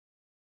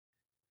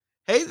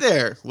Hey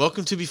there!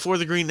 Welcome to Before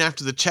the Green and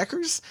After the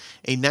Checkers,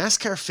 a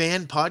NASCAR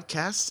fan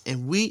podcast,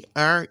 and we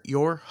are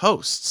your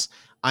hosts.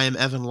 I am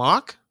Evan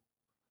Locke.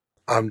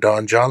 I'm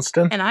Don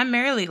Johnston. And I'm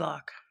Marilee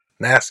Locke.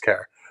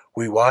 NASCAR.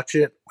 We watch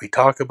it, we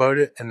talk about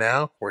it, and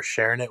now we're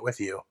sharing it with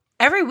you.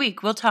 Every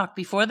week we'll talk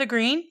before the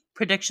green,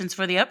 predictions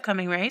for the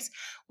upcoming race.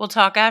 We'll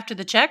talk after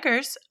the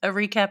checkers, a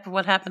recap of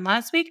what happened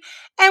last week,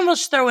 and we'll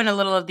throw in a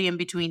little of the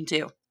in-between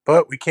too.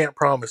 But we can't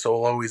promise it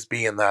will always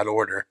be in that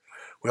order.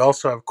 We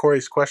also have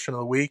Corey's question of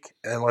the week,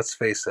 and let's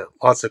face it,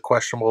 lots of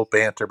questionable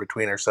banter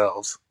between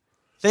ourselves.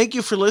 Thank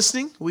you for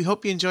listening. We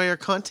hope you enjoy our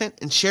content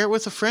and share it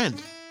with a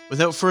friend.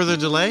 Without further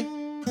delay,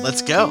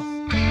 let's go.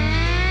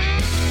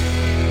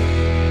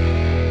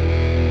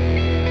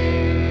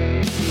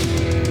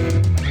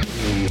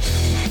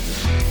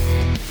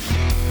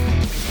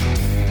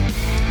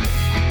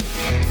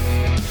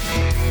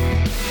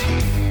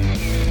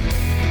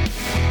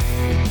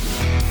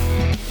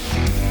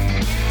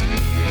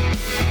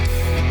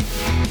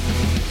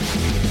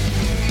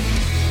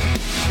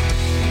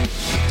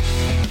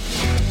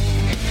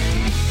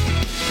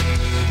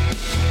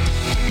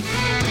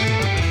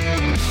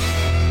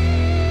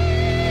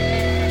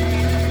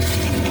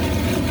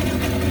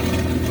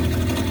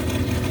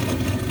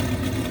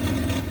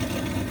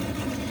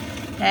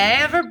 Hey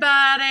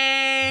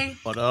everybody!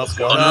 What up? What's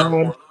going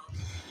on?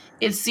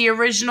 It's the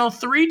original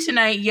 3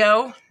 tonight,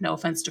 yo. No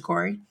offense to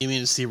Corey. You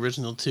mean it's the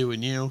original 2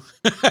 and you?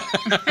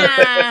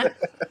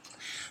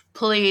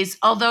 Please,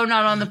 although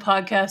not on the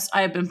podcast,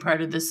 I have been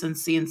part of this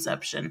since the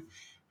inception.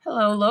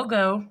 Hello,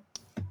 logo.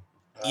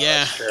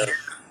 Yeah, Sure.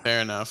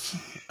 fair enough.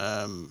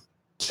 And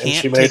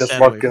she made us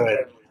look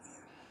good.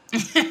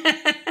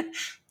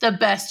 The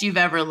best you've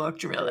ever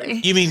looked, really.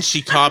 You mean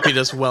she copied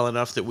us well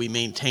enough that we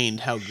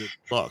maintained how good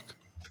we look?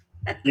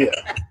 Yeah.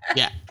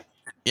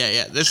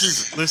 Yeah. This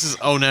is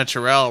au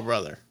naturel,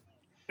 brother.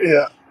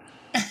 Yeah.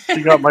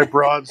 She got my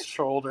broad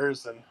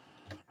shoulders and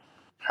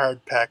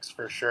hard pecs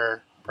for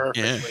sure.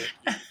 Perfectly.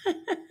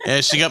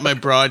 Yeah, she got my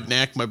broad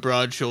neck, my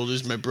broad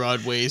shoulders, my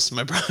broad waist,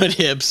 my broad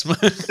hips. I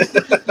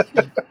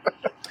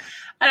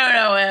don't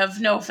know, Ev.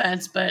 No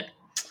offense, but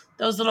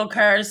those little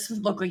cars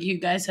look like you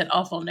guys had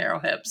awful narrow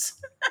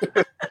hips.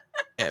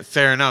 Yeah,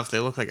 fair enough. They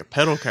look like a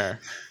pedal car.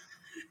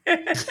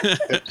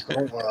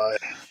 Don't lie.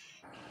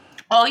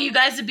 All you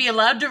guys would be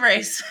allowed to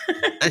race.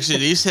 Actually,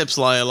 these hips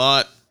lie a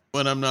lot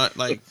when I'm not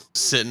like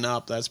sitting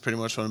up. That's pretty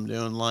much what I'm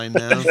doing, lying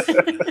down.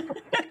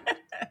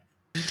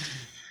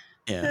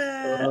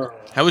 Yeah.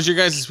 How was your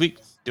guys this week?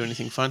 Do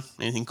anything fun?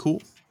 Anything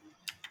cool?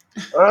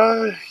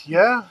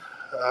 Yeah.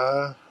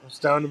 I was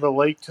down to the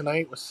lake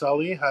tonight with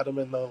Sully. Had him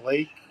in the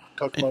lake.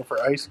 Took him out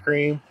for ice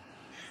cream.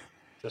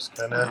 Just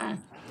kind of,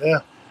 yeah.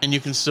 And you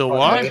can still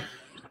Okay. walk?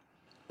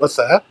 What's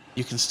that?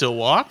 You can still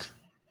walk?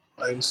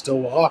 I can still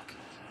walk.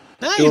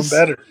 Nice. Doing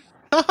better.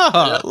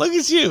 Oh, look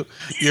at you.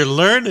 You're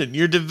learning.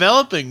 You're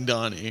developing,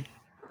 Donnie.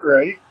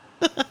 Right?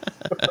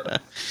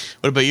 What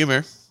about you,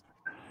 Mare?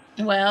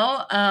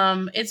 Well,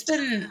 it's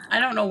been, I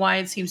don't know why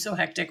it seems so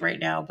hectic right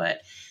now, but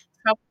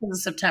it's probably because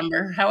of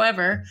September.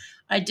 However,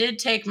 I did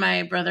take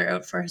my brother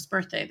out for his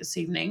birthday this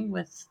evening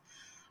with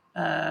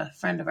a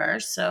friend of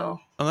ours. So,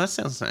 Oh, that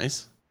sounds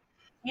nice.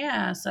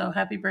 yeah. So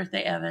happy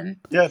birthday, Evan.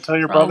 Yeah, tell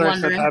your For all brother I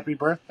said wondering. happy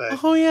birthday.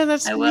 Oh, yeah,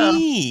 that's I will.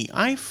 me.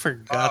 I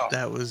forgot Oh.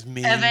 that was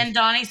me. Evan,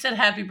 Donnie said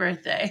happy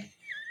birthday.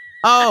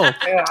 Oh,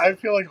 Yeah, I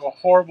feel like a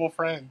horrible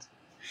friend.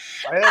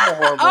 I am a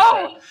horrible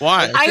friend.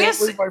 why? I can't guess-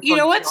 believe I you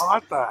know what's-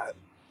 forgot that.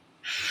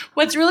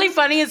 What's really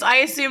funny is I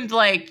assumed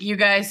like you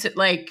guys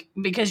like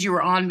because you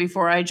were on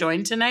before I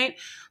joined tonight.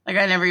 Like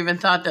I never even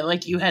thought that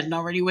like you hadn't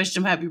already wished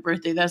him happy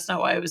birthday. That's not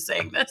why I was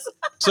saying this.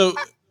 So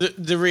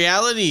the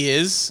reality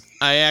is,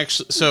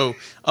 so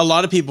a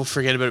lot of people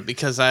forget about it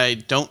because I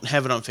don't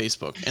have it on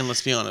Facebook. And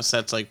let's be honest,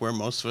 that's like where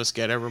most of us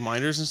get our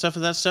reminders and stuff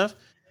of that stuff.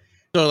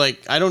 So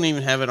like, I don't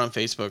even have it on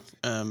Facebook.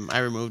 I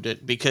removed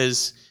it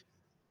because,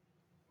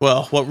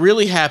 well, what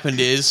really happened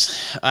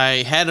is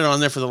I had it on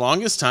there for the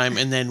longest time.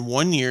 And then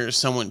one year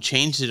someone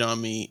changed it on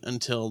me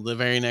until the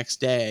very next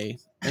day.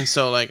 And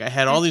so like I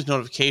had all these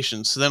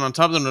notifications. So then on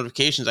top of the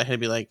notifications, I had to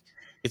be like,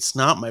 it's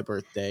not my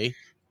birthday.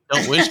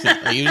 Don't wish me.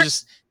 Like, you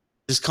just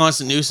this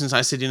constant nuisance.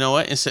 I said, you know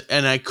what?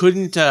 And I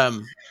couldn't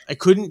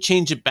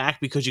change it back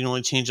because you can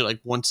only change it like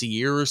once a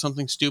year or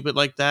something stupid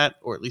like that,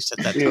 or at least at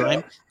that Yeah.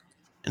 time.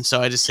 And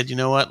so I just said, you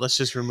know what? Let's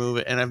just remove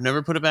it. And I've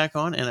never put it back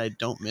on, and I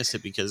don't miss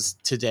it because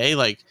today,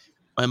 like,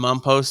 my mom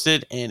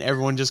posted and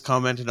everyone just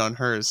commented on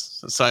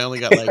hers. So I only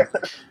got like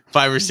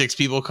 5 or 6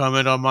 people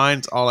comment on mine.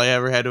 It's all I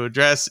ever had to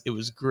address. It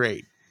was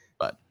great.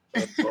 But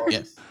That's awesome.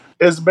 yeah.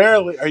 Is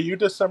Marilee, are you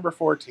December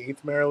 14th,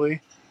 Marilee?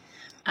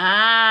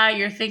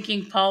 You're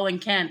thinking Paul and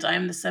Kent.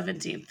 I'm the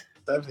 17th.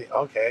 17th.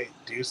 Okay.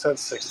 Do you said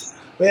 16th?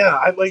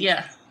 Yeah,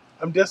 Yeah.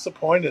 I'm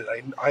disappointed.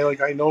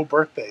 I know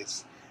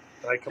birthdays.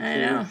 I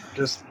completely know.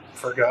 just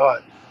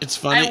forgot. It's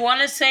funny. I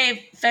want to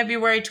say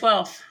February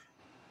 12th.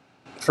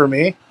 For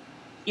me,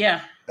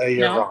 Yeah. you're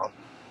No? wrong.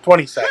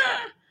 22nd.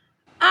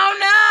 Oh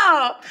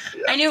no!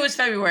 Yeah. I knew it was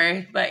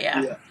February, but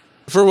yeah.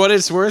 For what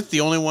it's worth,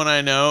 the only one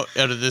I know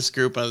out of this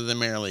group other than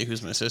Marilee,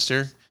 who's my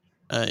sister,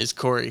 is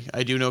Corey.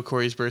 I do know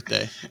Corey's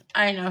birthday.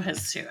 I know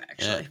his too,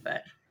 actually,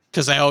 but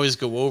because I always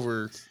go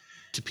over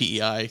to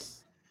PEI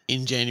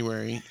in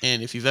January,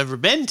 and if you've ever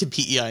been to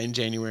PEI in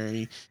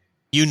January,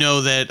 you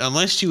know that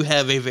unless you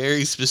have a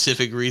very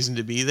specific reason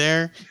to be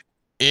there,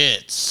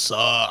 it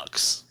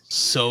sucks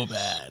so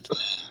bad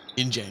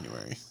in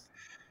January.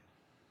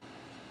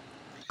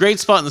 Great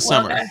spot in the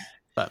summer,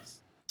 but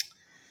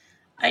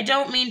I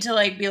don't mean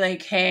to be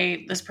like,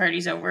 hey, this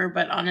party's over,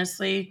 but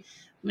honestly,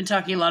 we've been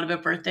talking a lot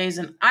about birthdays,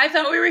 and I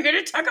thought we were here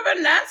to talk about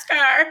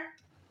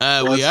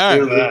NASCAR. we Let's are.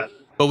 do that.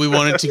 But we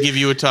wanted to give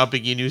you a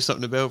topic you knew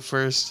something about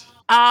first.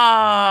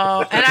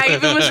 Oh, and I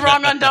even was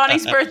wrong on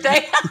Donnie's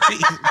birthday.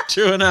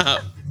 True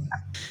enough.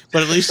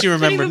 But at least you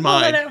remembered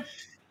mine.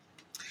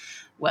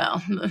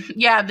 Well,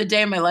 yeah, the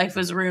day my life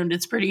was ruined.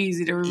 It's pretty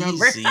easy to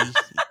remember.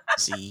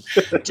 Easy.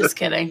 Just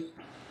kidding.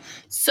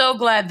 So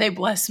glad they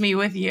blessed me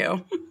with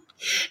you.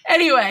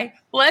 Anyway,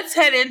 let's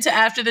head into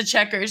After the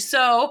Checkers.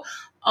 So,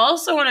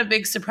 also on a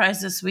big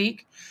surprise this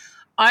week,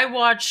 I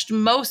watched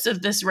most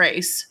of this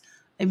race.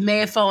 I may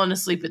have fallen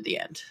asleep at the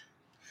end.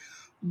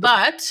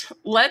 But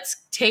let's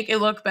take a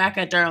look back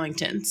at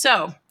Darlington.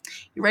 So,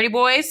 you ready,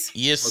 boys?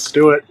 Yes. Let's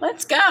do it.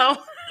 Let's go.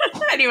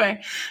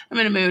 Anyway, I'm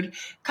in a mood.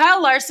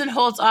 Kyle Larson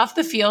holds off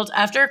the field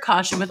after a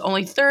caution with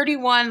only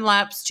 31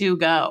 laps to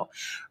go,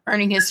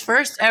 earning his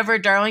first ever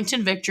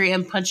Darlington victory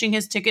and punching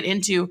his ticket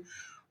into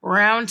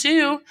round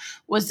 2.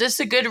 Was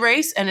this a good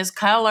race, and is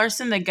Kyle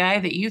Larson the guy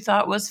that you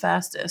thought was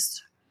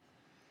fastest?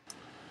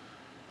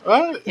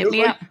 Hit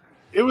me up.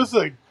 It was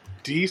a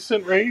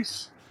decent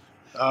race.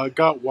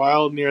 Got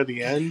wild near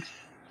the end.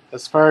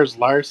 As far as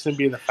Larson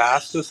being the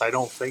fastest, I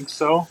don't think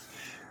so.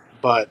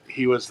 But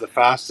he was the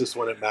fastest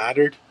when it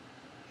mattered.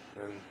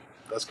 And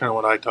that's kind of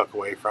what I took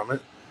away from it.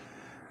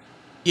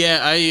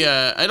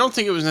 Yeah, I don't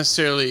think it was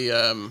necessarily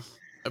a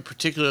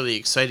particularly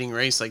exciting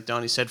race, like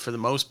Donnie said, for the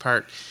most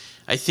part.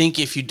 I think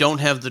if you don't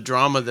have the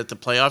drama that the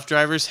playoff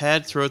drivers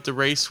had throughout the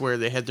race, where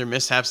they had their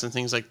mishaps and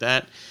things like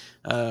that,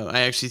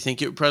 I actually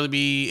think it would probably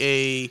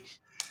be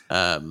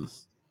a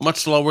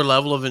much lower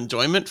level of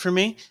enjoyment for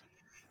me.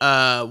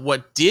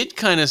 What did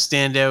kind of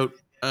stand out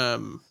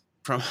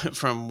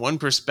from one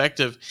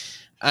perspective,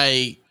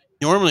 I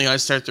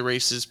start the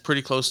races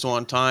pretty close to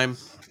on time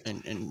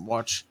and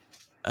watch.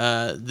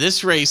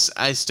 This race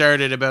I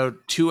started about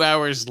 2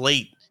 hours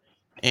late,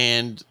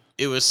 and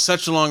it was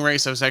such a long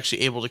race. I was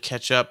actually able to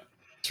catch up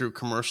through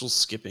commercials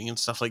skipping and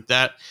stuff like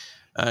that.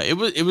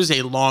 It was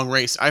a long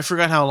race. I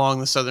forgot how long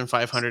the Southern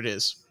 500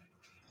 is.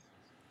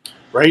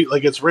 Right,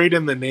 like it's right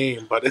in the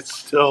name, but it's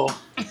still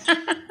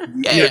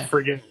yeah.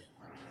 Forget.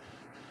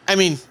 I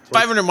mean,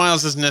 500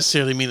 miles doesn't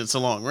necessarily mean it's a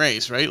long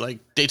race, right? Like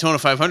Daytona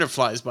 500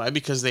 flies by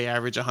because they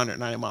average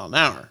 190 mile an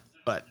hour.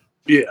 But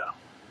yeah,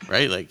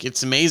 right, like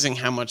it's amazing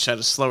how much at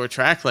a slower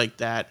track like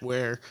that,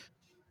 where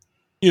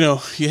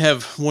you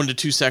have 1 to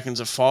 2 seconds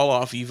of fall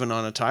off even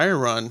on a tire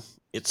run.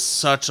 It's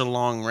such a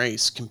long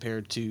race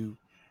compared to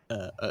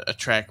a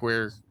track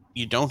where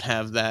you don't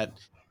have that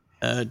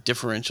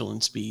differential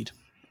in speed.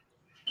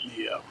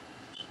 Yeah,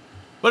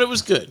 but it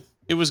was good.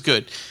 It was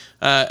good.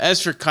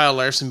 As for Kyle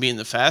Larson being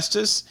the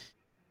fastest,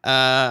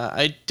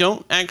 I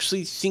don't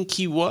actually think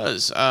he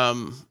was.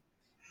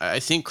 I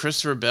think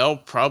Christopher Bell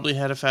probably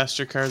had a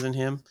faster car than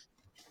him,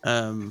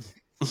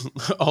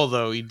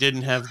 although he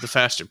didn't have the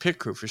faster pit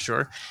crew for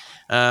sure.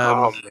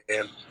 Oh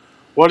man,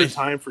 what a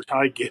time for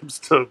Ty Gibbs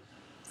to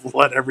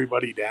let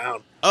everybody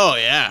down. Oh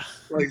yeah,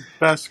 like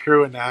best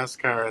crew in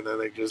NASCAR, and then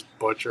they just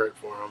butcher it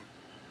for him.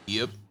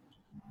 Yep.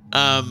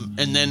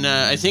 And then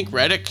I think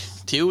Reddick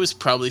too was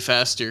probably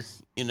faster,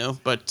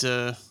 but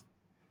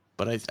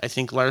I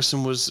think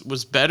Larson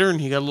was better,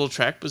 and he got a little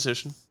track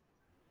position.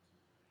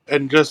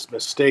 And just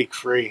mistake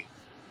free.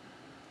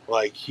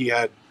 Like he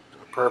had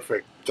a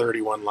perfect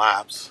 31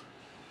 laps.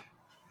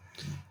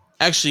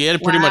 Actually, he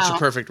had pretty much a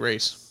perfect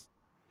race.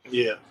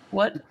 Yeah.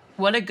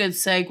 What a good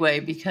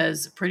segue,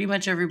 because pretty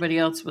much everybody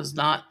else was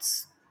not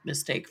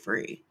mistake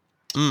free.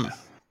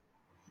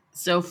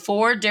 So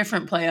 4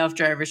 different playoff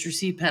drivers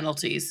received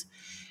penalties,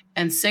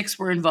 and 6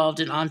 were involved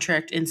in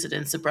on-track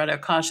incidents that brought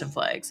out caution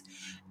flags,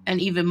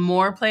 and even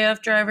more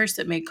playoff drivers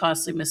that made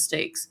costly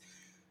mistakes,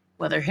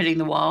 whether hitting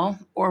the wall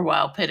or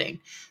while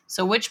pitting.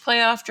 So which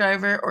playoff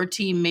driver or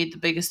team made the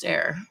biggest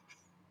error?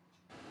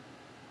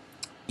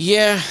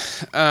 Yeah,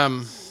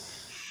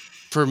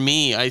 for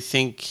me, I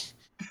think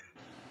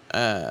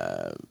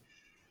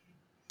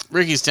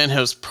Ricky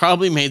Stenhouse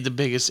probably made the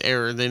biggest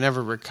error. They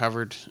never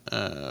recovered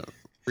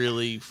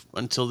really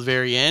until the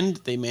very end.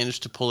 They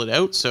managed to pull it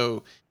out,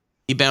 so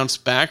he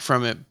bounced back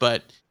from it.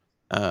 But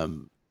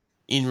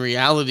in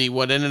reality,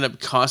 what ended up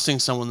costing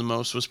someone the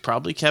most was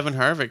probably Kevin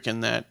Harvick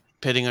and that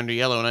pitting under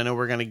yellow. And I know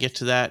we're going to get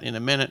to that in a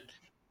minute.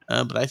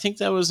 But I think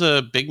that was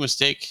a big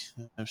mistake.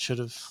 I should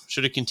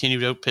have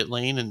continued out pit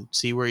lane and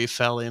see where he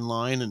fell in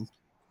line and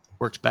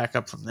worked back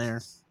up from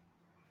there.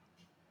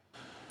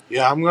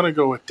 Yeah, I'm going to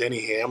go with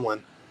Denny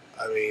Hamlin.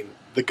 I mean,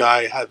 the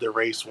guy had the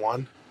race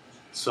won.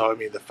 So, I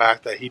mean, the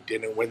fact that he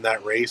didn't win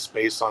that race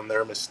based on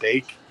their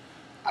mistake,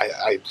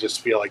 I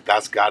just feel like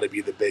that's got to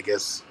be the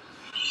biggest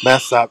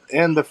mess up,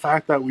 and the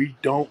fact that we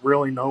don't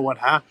really know what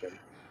happened.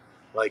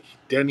 Like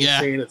Denny's Yeah.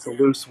 saying it's a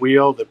loose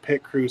wheel, the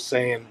pit crew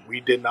saying we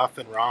did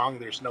nothing wrong.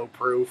 There's no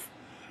proof.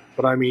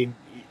 But I mean,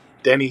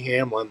 Denny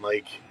Hamlin,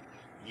 like,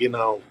 you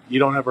know, you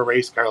don't have a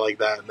race car like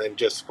that and then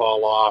just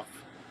fall off,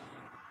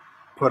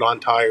 put on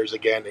tires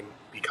again, and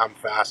become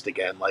fast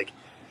again. Like,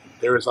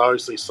 there was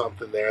obviously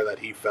something there that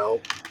he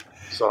felt.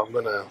 So I'm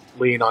gonna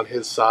lean on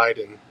his side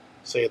and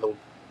say the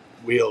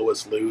wheel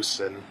was loose,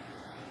 and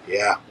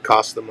yeah,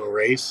 cost them a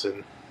race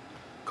and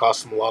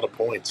cost them a lot of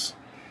points.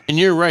 And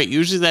you're right.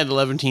 Usually that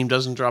 11 team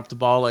doesn't drop the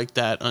ball like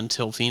that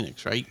until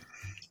Phoenix, right?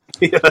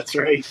 Yeah, that's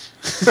right.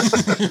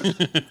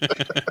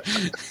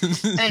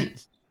 And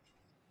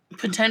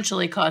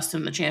potentially cost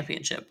him the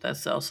championship.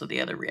 That's also the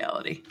other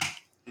reality.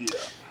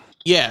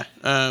 Yeah.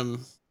 Yeah.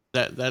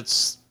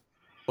 That's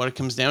what it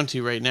comes down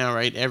to right now,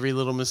 right? Every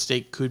little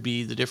mistake could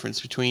be the difference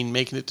between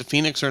making it to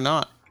Phoenix or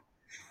not.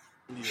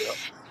 Yeah.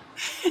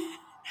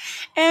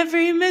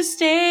 Every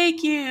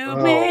mistake you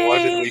Oh, what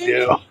did we made.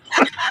 do?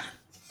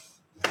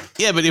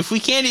 Yeah, but if we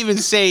can't even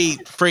say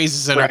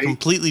phrases that are Right.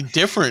 completely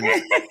different,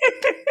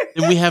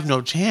 then we have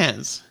no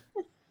chance.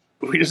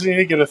 We just need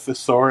to get a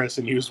thesaurus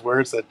and use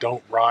words that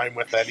don't rhyme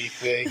with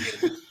anything.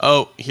 And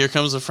Oh, here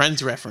comes a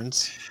Friends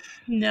reference.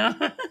 No.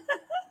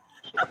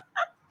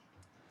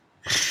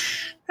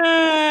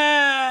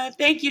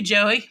 Thank you,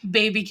 Joey,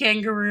 baby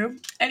kangaroo.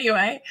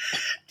 Anyway,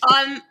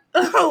 on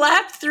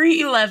lap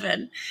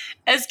 311,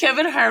 as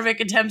Kevin Harvick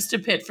attempts to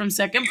pit from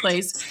second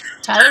place,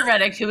 Tyler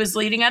Reddick, who was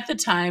leading at the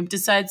time,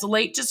 decides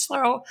late to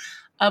slow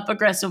up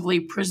aggressively,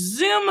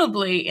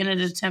 presumably in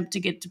an attempt to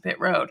get to pit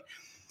road.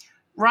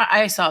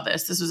 I saw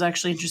this. This was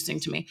actually interesting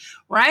to me.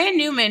 Ryan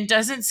Newman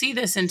doesn't see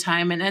this in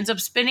time and ends up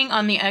spinning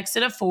on the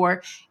exit of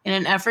 4 in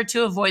an effort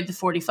to avoid the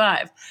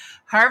 45.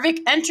 Harvick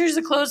enters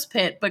a closed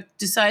pit but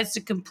decides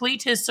to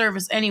complete his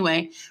service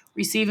anyway,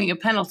 receiving a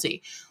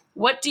penalty.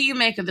 What do you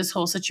make of this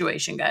whole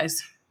situation,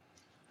 guys?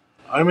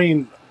 I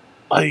mean,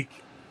 like,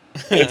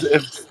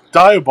 it's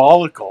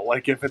diabolical,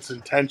 like, if it's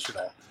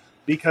intentional.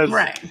 Because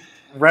Right.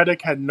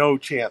 Reddick had no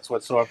chance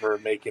whatsoever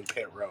of making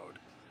pit road.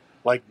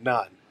 Like,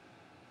 none.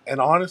 And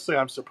honestly,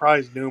 I'm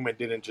surprised Newman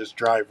didn't just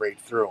drive right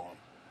through him.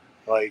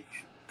 Like,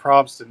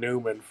 props to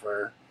Newman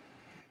for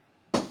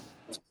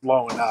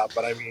slowing up.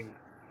 But I mean,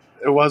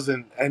 it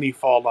wasn't any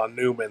fault on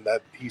Newman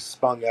that he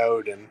spun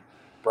out and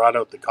brought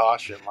out the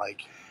caution.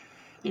 Like,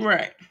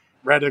 Right.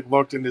 Reddick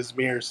looked in his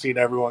mirror, seen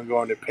everyone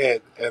going to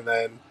pit, and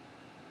then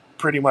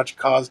pretty much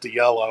caused a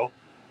yellow.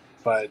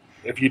 But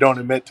if you don't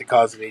admit to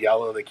causing a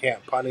yellow, they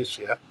can't punish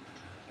you.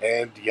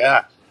 And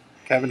yeah,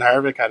 Kevin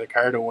Harvick had a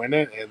car to win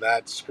it, and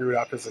that screwed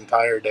up his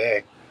entire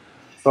day.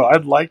 So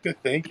I'd like to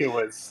think it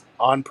was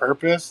on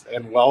purpose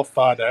and well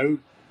thought out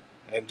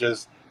and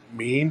just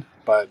mean,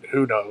 but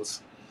who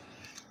knows?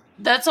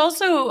 That's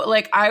also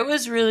like I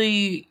was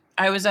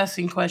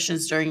asking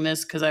questions during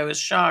this because I was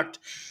shocked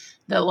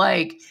that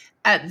like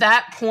at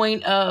that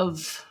point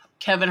of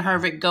Kevin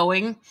Harvick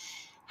going,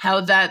 how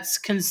that's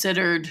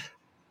considered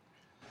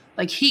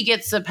like he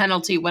gets the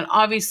penalty when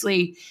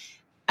obviously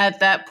at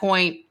that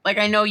point, like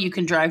I know you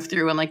can drive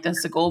through and like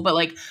that's the goal, but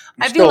like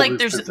I feel like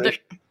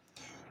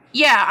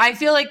I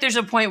feel like there's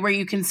a point where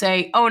you can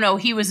say, oh no,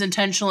 he was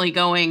intentionally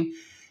going.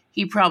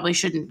 He probably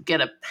shouldn't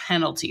get a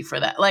penalty for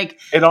that. Like,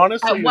 it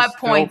honestly at what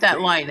point that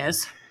line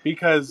is?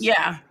 Because,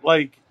 yeah,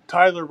 like,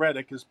 Tyler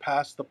Reddick is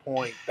past the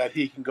point that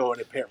he can go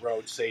into pit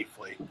road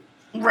safely.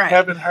 right.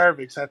 Kevin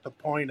Harvick's at the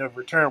point of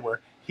return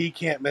where he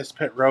can't miss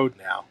pit road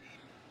now.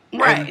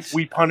 Right. And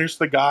we punish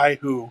the guy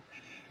who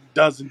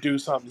doesn't do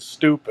something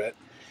stupid.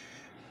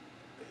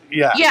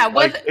 Yeah. Yeah.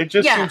 Like, it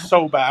just seems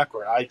so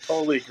backward. I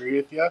totally agree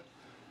with you.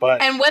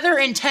 But and whether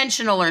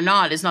intentional or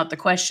not is not the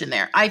question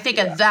there. I think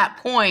at that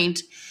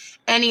point,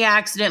 any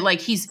accident, like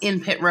he's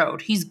in pit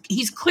road.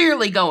 He's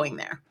clearly going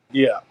there.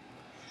 Yeah.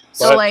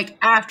 So like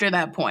after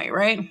that point,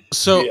 right?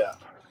 So yeah.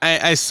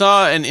 I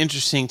saw an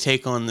interesting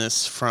take on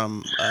this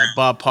from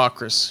Bob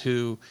Pockrass,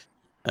 who,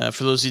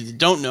 for those of you that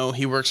don't know,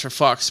 he works for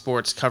Fox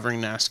Sports covering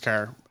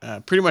NASCAR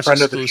pretty much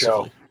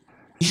exclusively.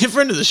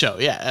 Friend of the show,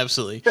 yeah,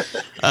 absolutely.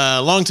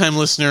 Longtime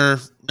listener,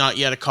 not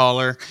yet a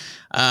caller.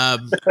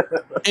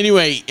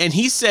 Anyway, and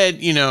he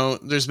said, you know,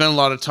 there's been a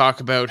lot of talk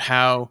about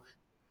how,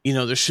 you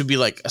know, there should be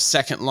like a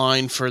second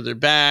line further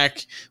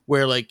back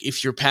where like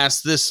if you're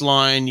past this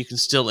line, you can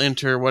still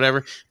enter,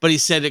 whatever. But he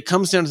said it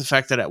comes down to the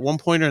fact that at one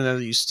point or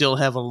another, you still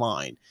have a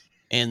line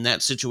and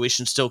that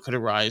situation still could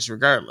arise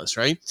regardless,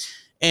 right?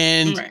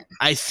 And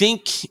I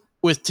think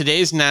with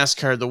today's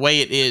NASCAR, the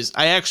way it is,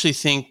 I actually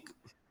think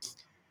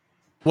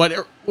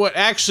what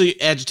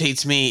actually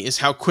agitates me is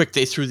how quick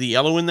they threw the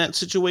yellow in that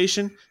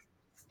situation,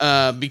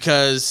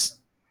 because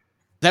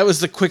that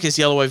was the quickest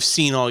yellow I've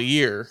seen all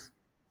year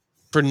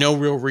for no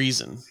real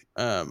reason.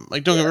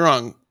 Like, don't get me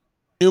wrong,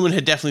 Newman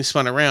had definitely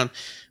spun around,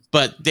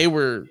 but they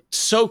were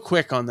so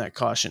quick on that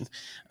caution.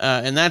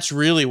 And that's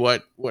really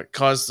what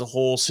caused the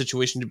whole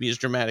situation to be as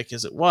dramatic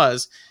as it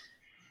was.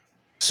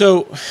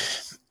 So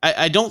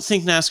I don't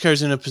think NASCAR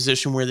is in a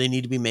position where they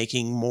need to be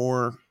making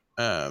more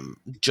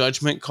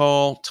judgment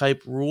call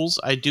type rules.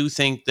 I do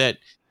think that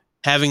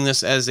having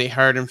this as a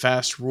hard and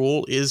fast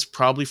rule is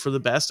probably for the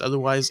best.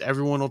 Otherwise,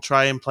 everyone will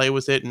try and play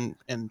with it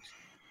and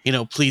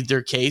plead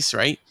their case,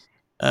 right?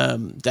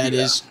 That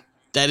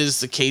Yeah. is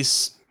the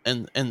case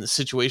and the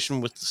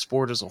situation with the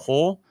sport as a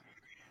whole.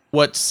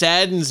 What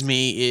saddens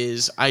me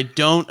is I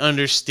don't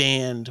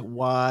understand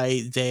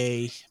why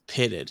they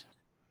pitted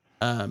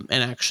and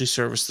actually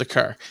serviced the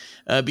car,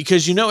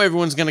 because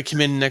everyone's going to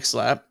come in next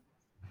lap.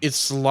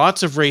 It's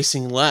lots of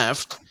racing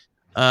left.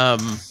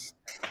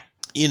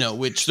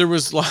 Which there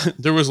was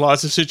there was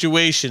lots of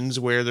situations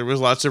where there was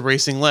lots of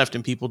racing left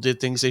and people did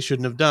things they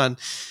shouldn't have done,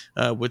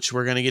 which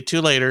we're going to get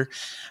to later.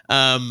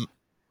 There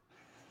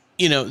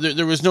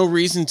was no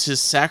reason to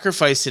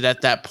sacrifice it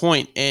at that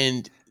point,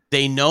 and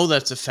they know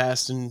that's a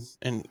fast and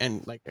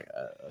like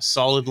a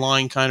solid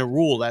line kind of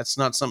rule. That's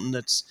not something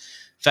that's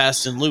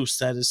fast and loose.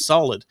 That is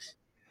solid.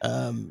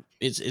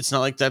 It's not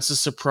like that's a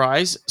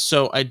surprise.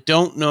 So I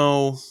don't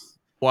know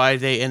why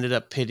they ended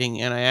up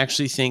pitting, and I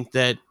actually think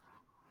that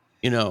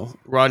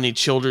Rodney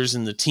Childers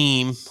and the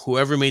team,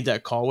 whoever made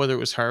that call, whether it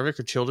was Harvick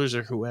or Childers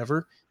or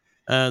whoever,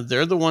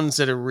 they're the ones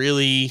that are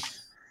really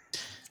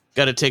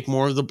got to take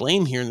more of the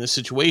blame here in this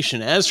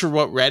situation. As for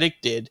what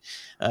Reddick did,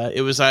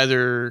 it was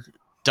either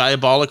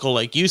diabolical,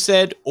 like you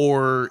said,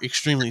 or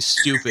extremely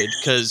stupid,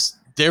 because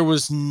there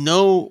was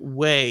no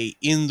way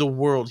in the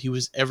world he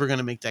was ever going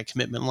to make that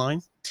commitment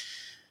line.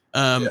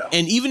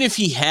 And even if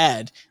he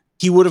had,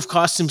 he would have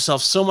cost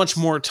himself so much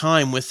more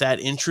time with that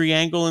entry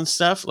angle and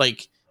stuff,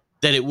 like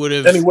that it would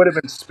have. Then he would have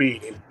been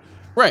speeding.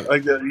 Right.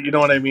 Like, you know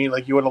what I mean?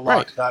 Like, you would have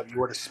locked up, you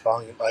would have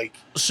spun it. Like,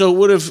 so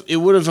it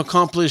would have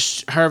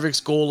accomplished Harvick's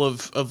goal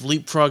of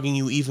leapfrogging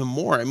you even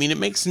more. I mean, it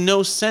makes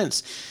no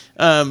sense.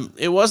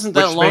 It wasn't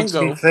that long ago.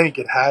 Which makes me think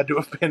it had to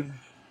have been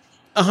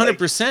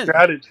 100%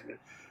 strategy.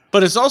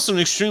 But it's also an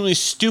extremely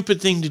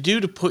stupid thing to do,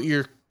 to put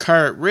your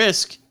car at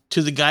risk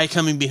to the guy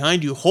coming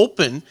behind you,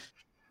 hoping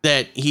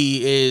that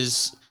he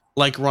is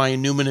like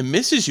Ryan Newman and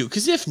misses you.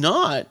 Because if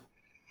not,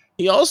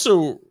 he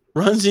also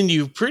runs into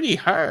you pretty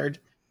hard,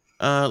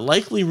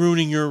 likely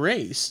ruining your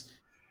race.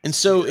 And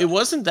so it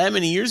wasn't that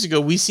many years ago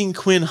we seen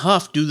Quinn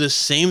Huff do the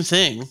same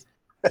thing.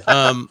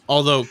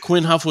 Although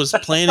Quinn Huff was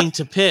planning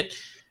to pit.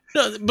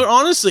 No, but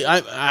honestly,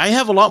 I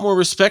have a lot more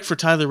respect for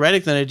Tyler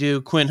Reddick than I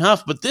do Quinn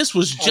Huff, but this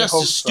was just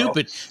as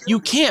stupid. So. You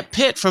can't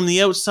pit from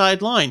the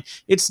outside line.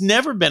 It's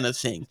never been a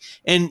thing.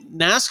 And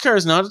NASCAR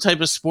is not a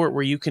type of sport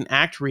where you can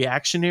act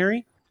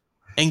reactionary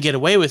and get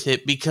away with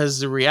it, because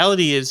the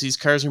reality is these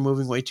cars are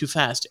moving way too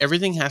fast.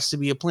 Everything has to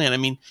be a plan. I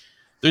mean,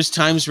 there's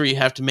times where you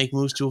have to make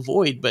moves to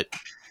avoid, but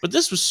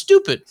this was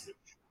stupid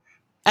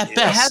at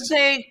best.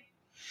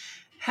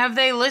 Have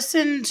they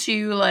listened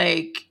to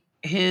like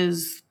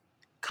his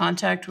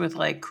contact with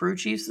like crew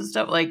chiefs and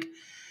stuff, like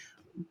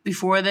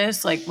before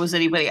this? Like, was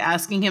anybody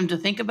asking him to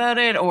think about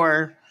it?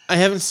 Or I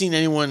haven't seen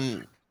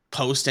anyone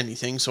post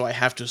anything, so I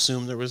have to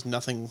assume there was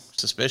nothing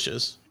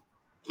suspicious.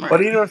 Right.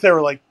 But even if they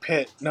were like,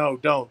 pit, no,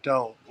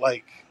 don't,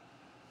 like,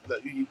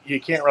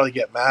 you can't really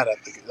get mad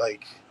at the,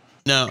 like,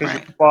 no, because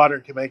your spotter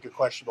can make a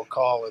questionable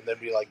call and then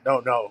be like,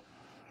 no,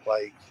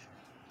 like,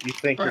 you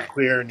think you're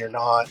clear and you're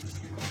not.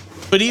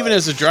 But even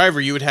as a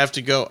driver, you would have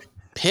to go,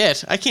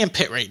 pit? I can't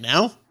pit right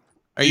now.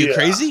 Are you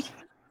crazy?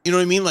 You know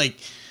what I mean? Like,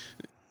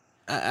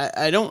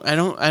 I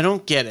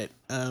don't get it.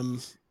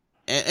 And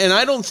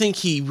I don't think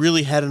he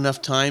really had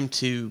enough time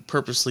to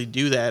purposely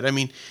do that. I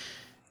mean,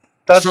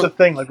 that's the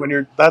thing. Like,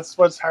 that's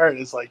what's hard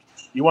is like,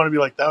 you want to be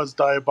like, that was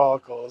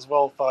diabolical. It was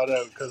well thought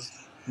out, because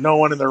no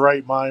one in their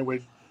right mind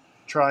would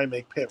try and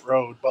make pit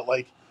road. But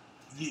like,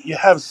 you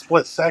have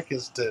split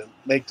seconds to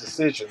make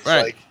decisions.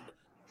 Right. Like,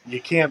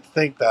 you can't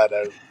think that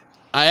out.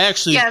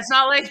 it's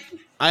not like.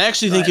 I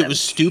actually think it was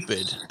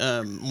stupid,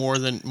 more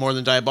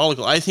than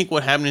diabolical. I think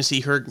what happened is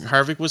he heard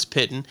Harvick was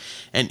pitting,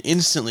 and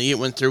instantly it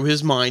went through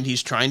his mind,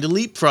 he's trying to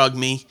leapfrog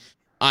me.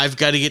 I've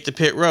got to get to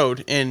pit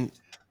road, and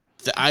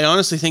I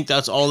honestly think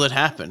that's all that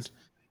happened.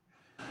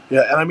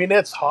 Yeah, and I mean,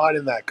 it's hot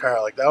in that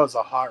car. Like, that was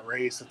a hot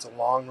race. It's a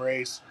long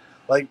race.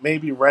 Like,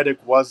 maybe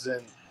Reddick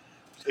wasn't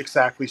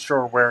exactly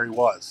sure where he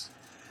was.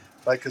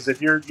 Like, because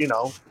if you're,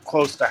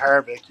 close to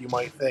Harvick, you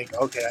might think,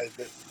 okay,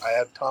 I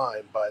have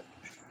time, but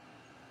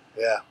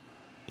yeah.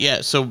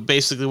 Yeah, so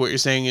basically what you're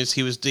saying is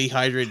he was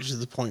dehydrated to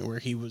the point where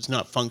he was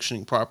not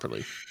functioning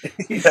properly.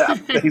 Yeah,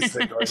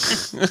 basically.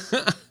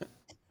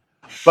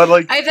 But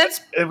like,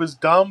 it was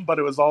dumb, but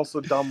it was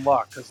also dumb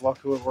luck, because luck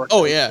would work.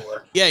 Oh yeah,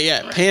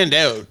 it panned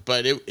out,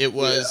 but it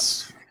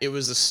was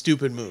a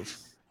stupid move.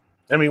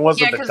 I mean, it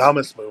wasn't the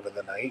dumbest move of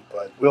the night,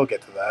 but we'll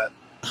get to that.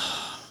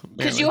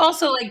 Because you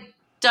also like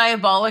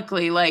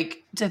diabolically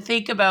like to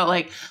think about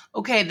like,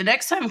 okay, the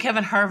next time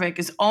Kevin Harvick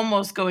is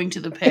almost going to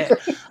the pit,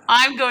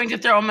 I'm going to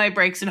throw on my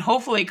brakes and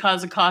hopefully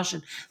cause a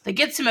caution that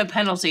gets him a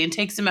penalty and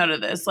takes him out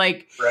of this.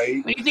 Like,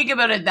 when you think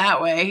about it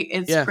that way,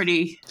 it's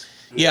pretty.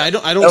 Yeah, I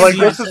don't. Like,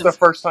 this is the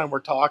first time we're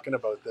talking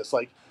about this.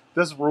 Like,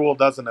 this rule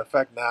doesn't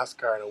affect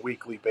NASCAR on a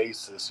weekly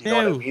basis. You know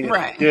what I mean? If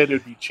it did,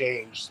 it'd be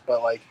changed.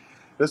 But like,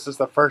 this is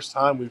the first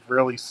time we've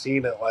really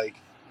seen it. Like,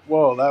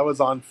 whoa, that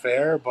was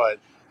unfair, but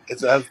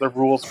it's as the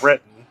rule's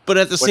written. But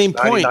at the same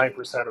point,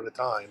 99% of the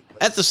time.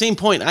 At the same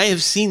point, I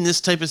have seen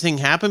this type of thing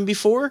happen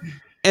before,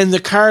 and the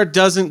car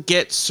doesn't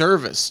get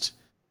serviced.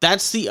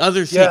 That's the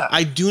other thing. Yeah.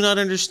 I do not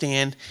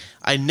understand.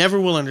 I never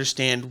will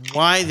understand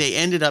why they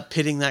ended up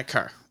pitting that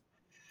car.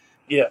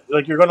 Yeah,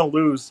 like you're going to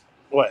lose,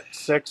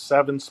 6,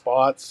 7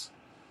 spots,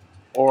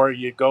 or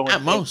you go At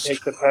and most.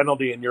 take the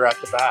penalty and you're at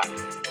the back.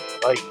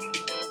 Like,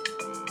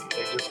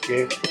 they just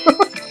gave...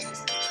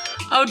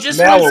 Oh, just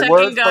now one a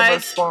word second, from our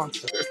guys.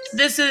 sponsor.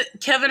 This is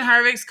Kevin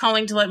Harvick's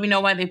calling to let me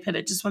know why they pit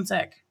it. Just one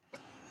sec.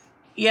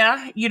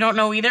 Yeah, you don't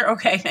know either?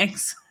 Okay,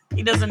 thanks.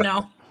 He doesn't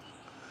know.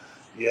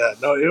 Yeah,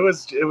 no, it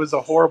was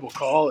a horrible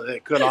call, and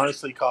it could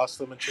honestly cost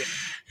them a chance.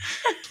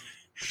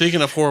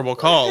 Speaking of horrible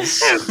calls.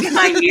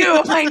 I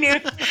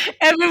knew.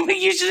 Evan,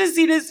 you should have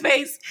seen his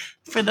face.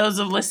 For those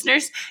of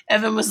listeners,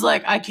 Evan was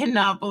like, I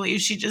cannot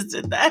believe she just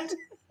did that.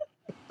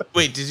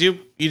 Wait, you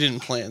didn't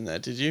plan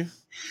that, did you?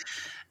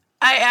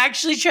 I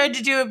actually tried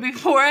to do it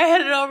before I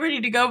had it all ready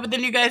to go, but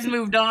then you guys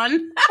moved on.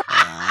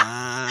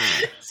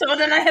 So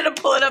then I had to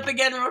pull it up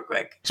again real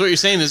quick. So what you're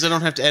saying is I don't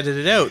have to edit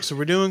it out, so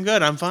we're doing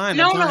good. I'm fine.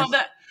 No, I'm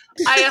fine.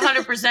 I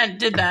 100%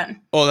 did that.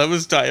 Oh, that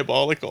was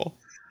diabolical.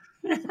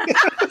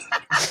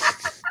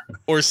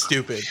 Or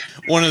stupid.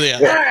 One or the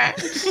other. All right.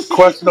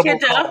 Questionable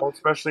call,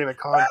 especially in a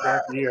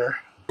contract year.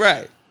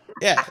 Right.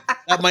 Yeah.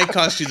 That might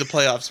cost you the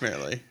playoffs,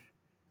 merely.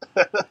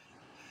 All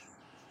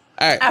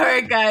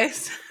right,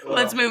 guys.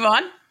 Let's move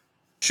on.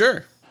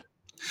 Sure.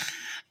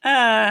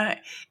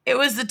 It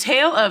was the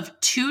tale of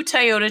two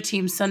Toyota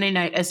teams Sunday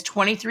night as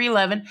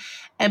 23-11,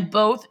 and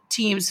both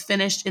teams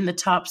finished in the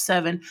top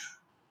 7.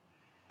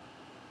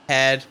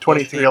 Had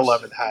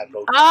 23-11 had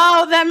both.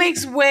 Oh, that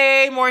makes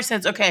way more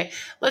sense. Okay,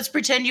 let's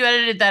pretend you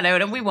edited that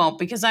out, and we won't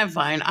because I'm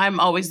fine. I'm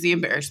always the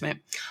embarrassment.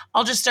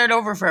 I'll just start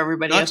over for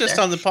everybody. Not just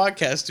on the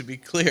podcast, to be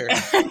clear.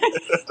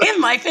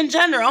 In life in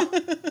general.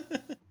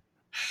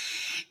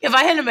 If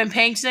I hadn't been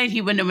paying tonight,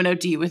 he wouldn't have been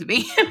out to eat with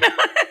me.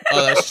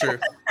 Oh, that's true.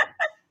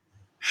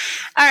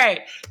 All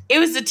right. It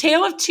was the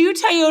tale of two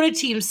Toyota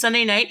teams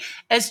Sunday night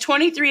as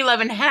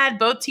 23-11 had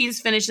both teams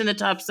finish in the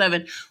top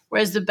 7,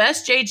 whereas the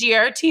best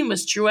JGR team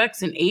was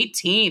Truex in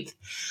 18th.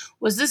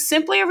 Was this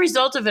simply a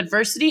result of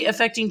adversity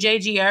affecting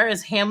JGR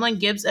as Hamlin,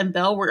 Gibbs, and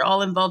Bell were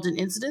all involved in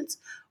incidents,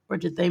 or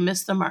did they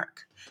miss the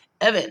mark?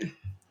 Evan,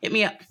 hit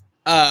me up.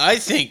 I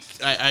think,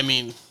 I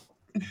mean,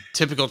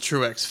 typical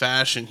Truex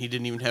fashion, he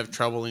didn't even have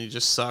trouble and he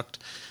just sucked.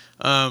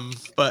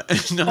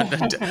 But no,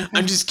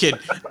 I'm just kidding.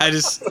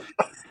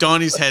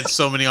 Donnie's had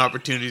so many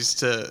opportunities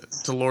to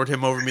lord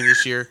him over me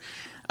this year.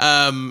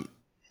 The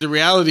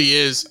reality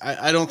is,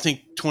 I don't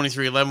think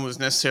 23-11 was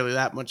necessarily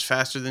that much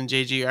faster than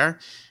JGR.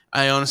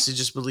 I honestly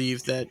just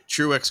believe that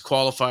Truex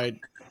qualified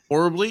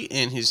horribly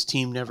and his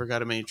team never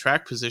got him any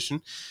track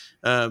position.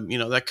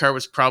 That car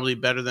was probably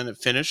better than it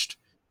finished,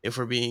 if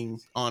we're being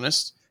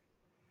honest.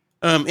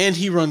 And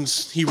he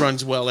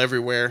runs well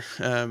everywhere,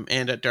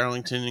 and at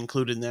Darlington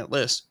included in that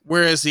list.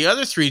 Whereas the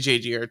other 3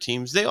 JGR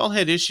teams, they all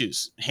had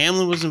issues.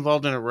 Hamlin was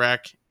involved in a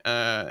wreck.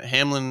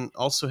 Hamlin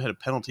also had a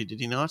penalty,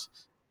 did he not?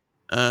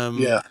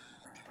 Yeah.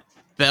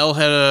 Bell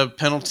had a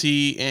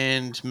penalty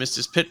and missed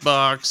his pit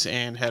box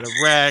and had a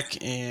wreck,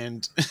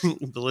 and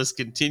the list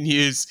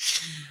continues.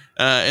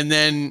 And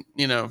then,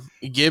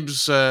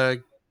 Gibbs, I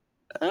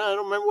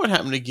don't remember what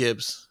happened to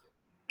Gibbs.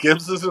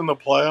 Gibbs is in the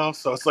playoffs,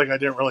 so it's like I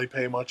didn't really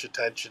pay much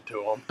attention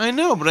to him. I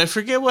know, but I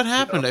forget what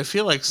happened. I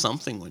feel like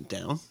something went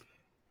down.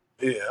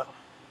 Yeah.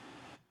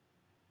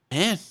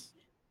 Man.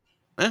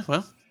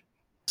 Well,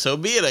 so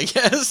be it, I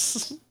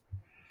guess.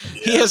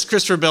 Yeah. He has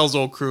Christopher Bell's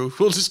old crew.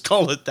 We'll just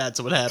call it that's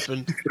what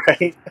happened.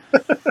 Right.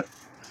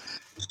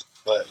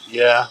 But,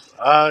 yeah.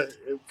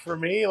 For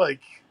me,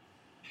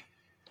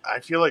 I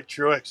feel like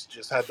Truex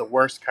just had the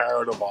worst car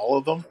out of all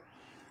of them.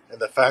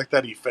 And the fact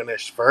that he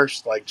finished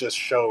first, just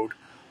showed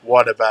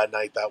what a bad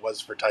night that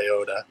was for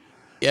Toyota.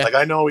 Yeah.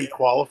 I know he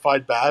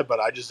qualified bad, but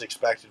I just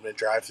expected him to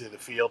drive through the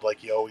field like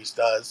he always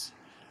does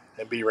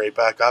and be right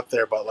back up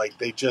there. But,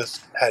 they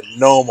just had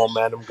no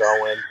momentum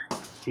going.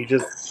 He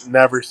just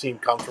never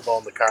seemed comfortable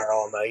in the car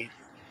all night.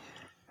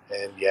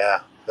 And,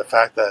 yeah, the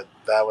fact that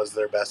that was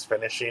their best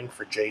finishing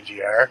for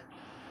JGR,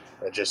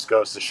 it just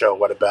goes to show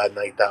what a bad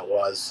night that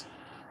was.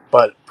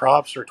 But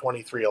props for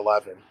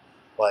 23-11.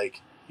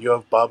 You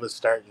have Bubba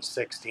starting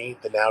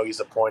 16th, and now he's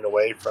a point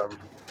away from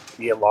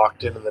being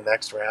locked in the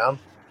next round,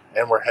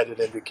 and we're headed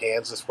into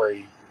Kansas where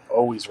he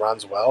always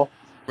runs well.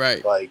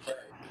 Right.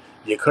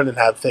 You couldn't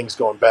have things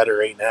going better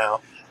right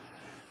now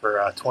for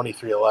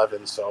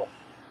 23-11. So,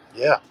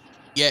 yeah.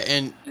 Yeah,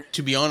 and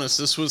to be honest,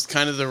 this was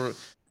kind of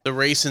the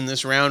race in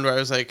this round where I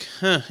was like,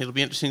 it'll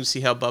be interesting to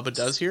see how Bubba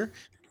does here.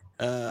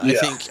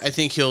 I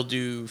think he'll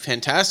do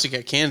fantastic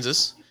at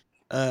Kansas,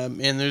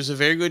 and there's a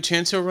very good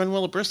chance he'll run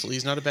well at Bristol.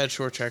 He's not a bad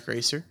short track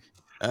racer.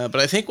 But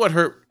I think what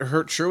hurt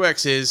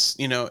Truex is,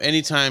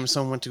 anytime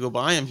someone went to go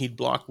by him, he'd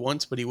block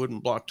once, but he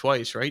wouldn't block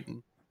twice, right?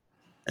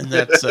 And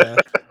that's...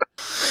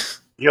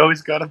 you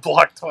always got to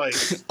block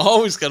twice.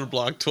 Always got to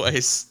block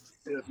twice.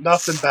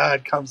 Nothing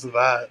bad comes of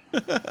that.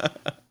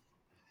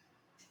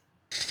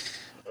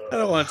 I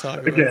don't want to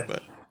talk about it,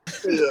 but...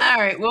 All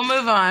right, we'll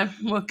move on.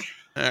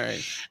 All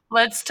right.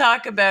 Let's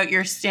talk about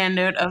your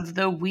standout of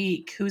the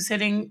week. Who's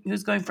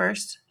going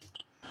first?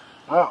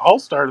 I'll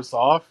start us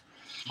off.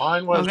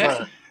 Mine was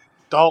Okay.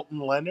 Dalton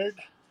Leonard,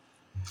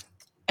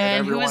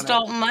 and And who is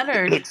Dalton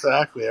Leonard?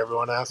 exactly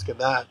everyone asking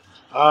that.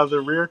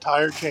 The rear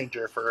tire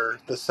changer for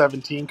the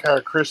 17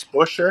 car Chris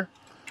Buescher.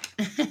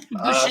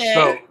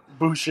 Boucher.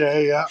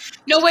 Boucher, yeah.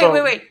 No,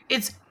 So, wait.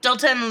 It's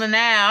Dalton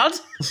Leonard.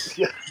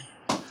 yeah.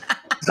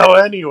 So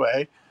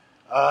anyway,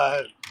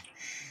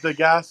 the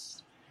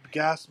gas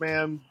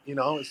man,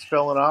 is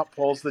filling up,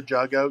 pulls the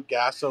jug out,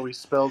 gas always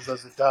spills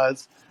as it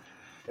does.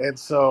 And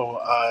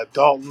so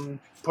Dalton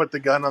put the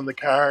gun on the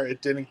car.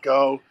 It didn't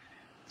go.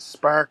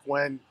 Spark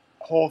went.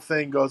 Whole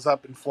thing goes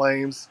up in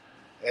flames.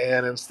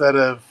 And instead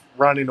of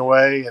running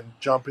away and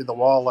jumping the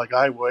wall like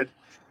I would,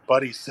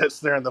 Buddy sits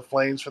there in the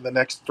flames for the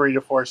next 3 to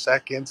 4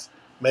 seconds,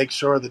 makes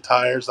sure the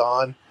tire's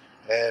on,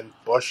 and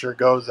Buescher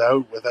goes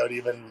out without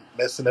even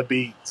missing a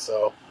beat.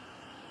 So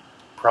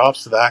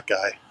props to that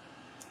guy.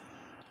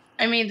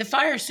 I mean, the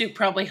fire suit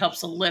probably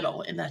helps a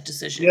little in that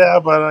decision.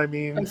 Yeah, but I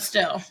mean... But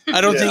still.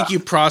 I don't think you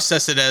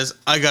process it as,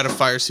 I got a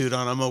fire suit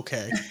on, I'm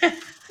okay.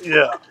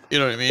 Yeah. You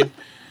know what I mean?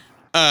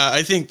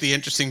 I think the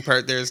interesting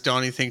part there is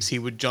Donnie thinks he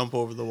would jump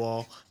over the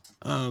wall.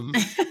 I mean,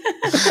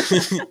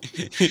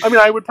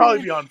 I would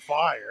probably be on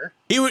fire.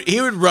 He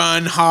would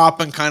run,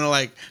 hop, and kind of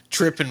like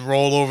trip and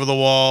roll over the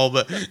wall.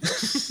 But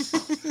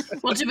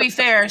well, to be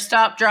fair,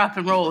 stop, drop,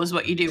 and roll is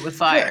what you do with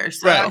fire. Yeah,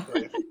 so.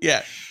 Right.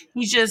 Yeah.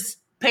 He's just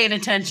paying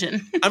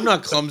attention. I'm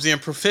not clumsy. I'm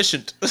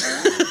proficient.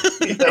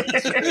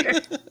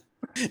 I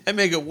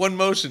make it one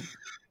motion.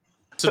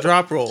 It's a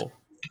drop roll.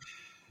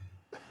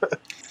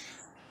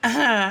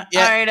 Yeah.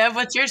 All right, Ev,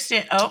 what's your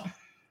stand? Oh.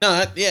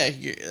 No,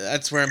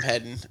 that's where I'm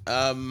heading.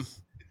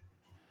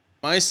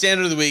 My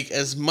standard of the week,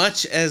 as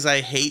much as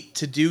I hate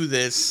to do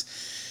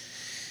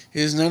this,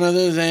 is none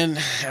other than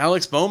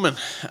Alex Bowman.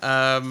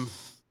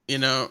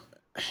 You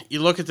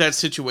look at that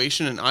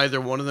situation, and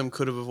either one of them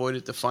could have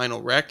avoided the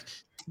final wreck.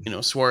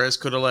 Suarez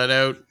could have let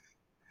out,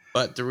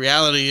 but the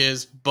reality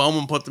is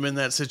Bowman put them in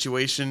that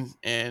situation.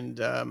 And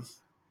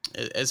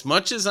as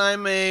much as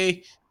I'm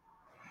a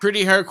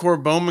pretty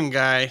hardcore Bowman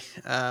guy,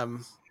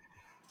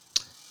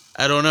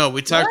 I don't know.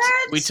 We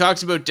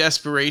talked about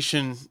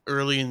desperation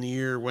early in the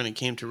year when it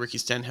came to Ricky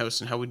Stenhouse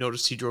and how we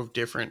noticed he drove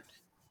different,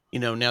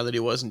 now that he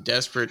wasn't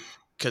desperate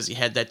because he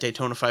had that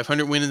Daytona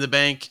 500 win in the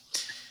bank.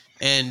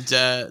 And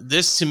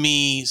this, to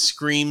me,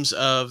 screams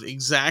of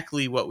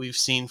exactly what we've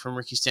seen from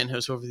Ricky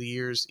Stenhouse over the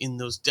years in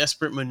those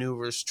desperate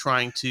maneuvers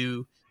trying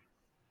to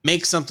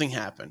make something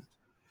happen.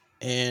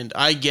 And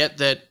I get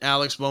that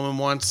Alex Bowman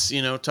wants,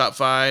 top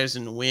fives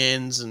and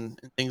wins and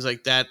things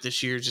like that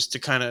this year just to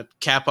kind of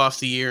cap off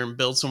the year and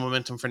build some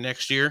momentum for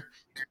next year.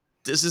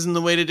 This isn't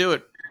the way to do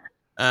it.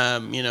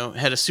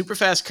 Had a super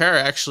fast car,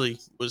 actually,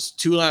 was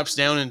 2 laps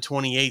down in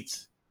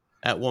 28th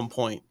at one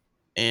point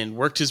and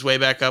worked his way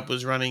back up,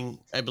 was running,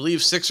 I believe,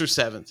 6th or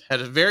 7th. Had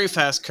a very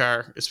fast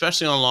car,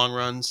 especially on long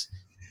runs.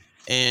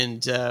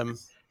 And,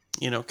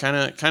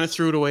 kind of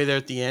threw it away there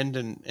at the end.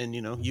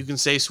 And you can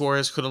say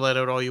Suarez could have let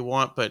out all you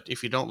want, but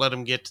if you don't let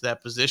him get to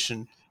that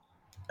position,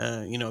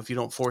 if you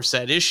don't force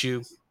that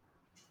issue,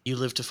 you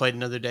live to fight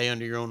another day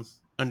under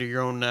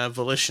your own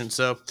volition.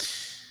 So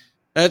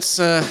that's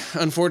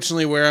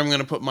unfortunately where I'm going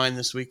to put mine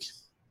this week.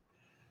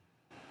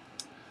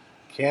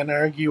 Can't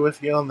argue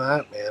with you on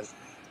that, man.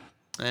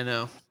 I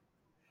know.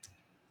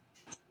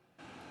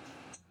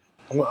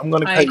 I'm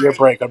going to cut you a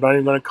break. I'm not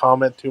even going to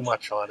comment too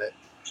much on it.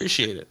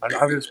 Appreciate it.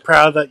 I'm just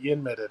proud that you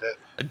admitted it.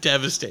 I'm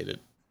devastated.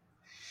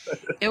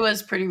 It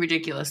was pretty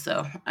ridiculous,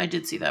 though. I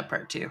did see that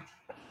part, too.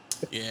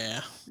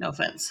 Yeah. No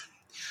offense.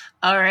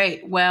 All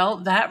right. Well,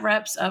 that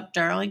wraps up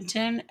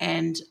Darlington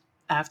and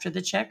after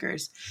the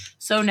checkers.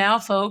 So now,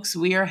 folks,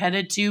 we are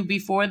headed to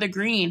Before the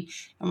Green,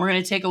 and we're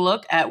going to take a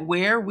look at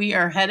where we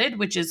are headed,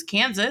 which is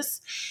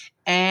Kansas.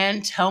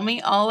 And tell me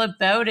all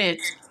about it,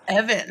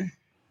 Evan.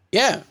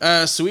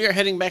 Yeah, so we are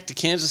heading back to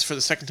Kansas for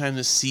the second time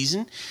this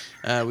season.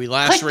 We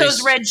last raced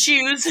those red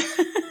shoes.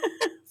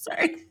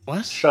 Sorry.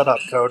 What? Shut up,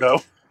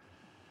 Toto.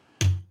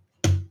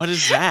 What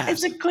is that?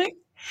 It's a click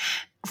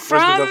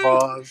from Wizard of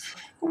Oz.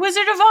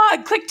 Wizard of Oz.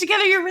 Click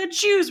together your red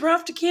shoes. We're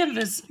off to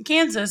Kansas.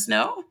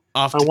 No.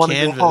 Off to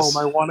Kansas.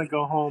 I want to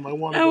go home. I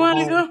want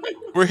to go home.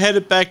 We're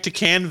headed back to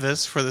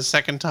Kansas for the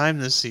second time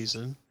this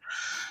season.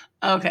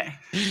 Okay.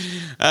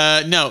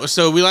 No,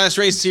 so we last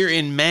raced here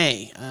in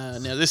May.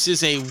 Now, this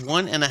is a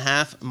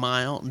 1.5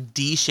 mile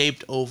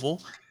D-shaped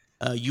oval.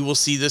 You will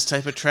see this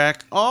type of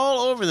track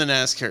all over the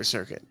NASCAR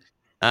circuit.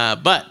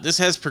 But this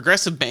has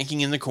progressive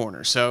banking in the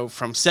corner. So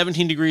from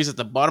 17 degrees at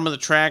the bottom of the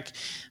track,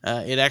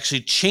 it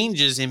actually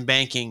changes in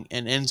banking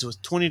and ends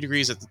with 20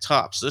 degrees at the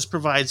top. So this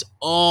provides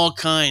all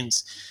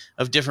kinds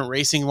of different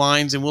racing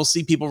lines, and we'll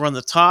see people run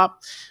the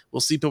top.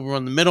 We'll see people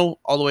run the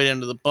middle all the way down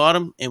to the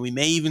bottom, and we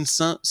may even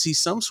see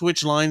some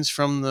switch lines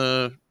from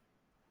the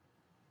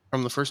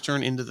first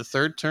turn into the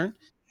third turn.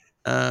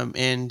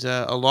 And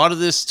a lot of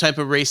this type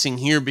of racing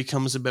here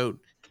becomes about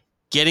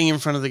getting in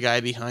front of the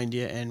guy behind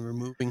you and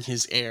removing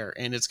his air.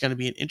 And it's going to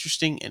be an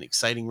interesting and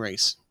exciting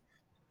race.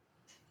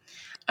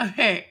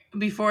 Okay,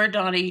 before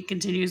Donnie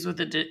continues with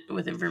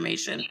with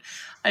information,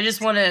 I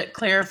just want to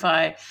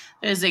clarify: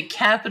 there's a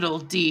capital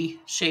D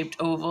shaped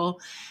oval.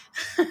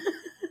 Oh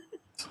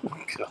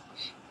my gosh.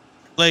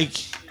 Like,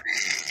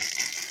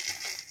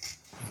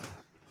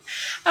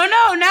 oh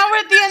no! Now we're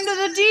at the end of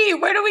the D.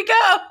 Where do we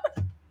go?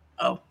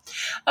 Oh,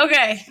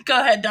 okay. Go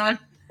ahead, Don.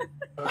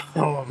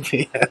 Oh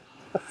man.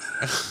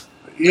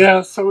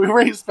 Yeah, so we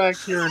raced back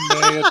here in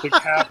May at the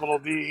capital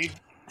D.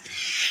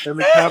 And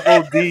the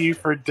capital D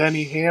for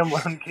Denny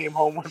Hamlin came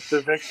home with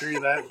the victory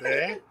that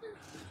day.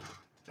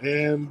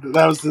 And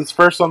that was his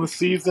first on the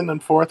season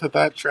and fourth at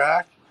that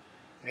track.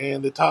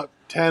 And the top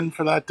 10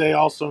 for that day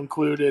also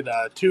included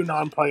two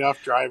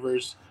non-playoff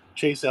drivers,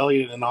 Chase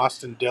Elliott and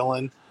Austin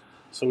Dillon.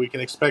 So we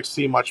can expect to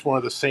see much more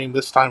of the same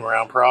this time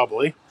around,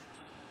 probably.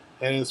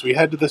 And as we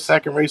head to the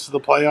second race of the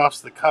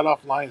playoffs, the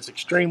cutoff line is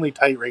extremely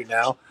tight right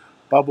now.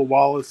 Bubba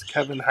Wallace,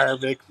 Kevin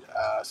Harvick,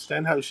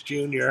 Stenhouse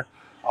Jr.,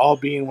 all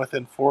being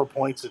within 4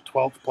 points of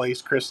 12th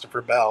place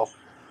Christopher Bell.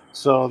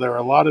 So there are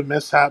a lot of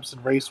mishaps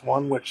in race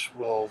one, which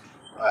will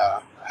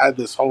had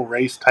this whole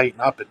race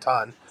tighten up a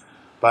ton.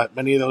 But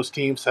many of those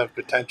teams have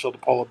potential to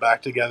pull it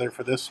back together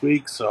for this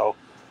week. So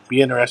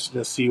be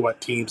interesting to see what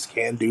teams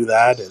can do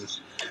that. And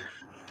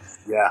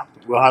yeah,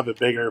 we'll have a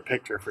bigger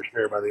picture for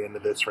sure by the end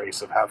of this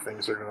race of how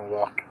things are going to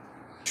look.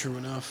 true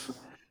enough.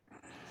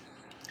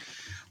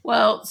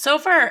 Well, so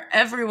far,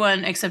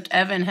 everyone except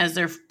Evan has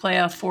their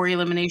playoff 4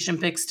 elimination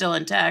pick still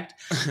intact.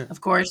 Of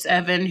course,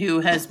 Evan,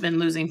 who has been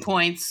losing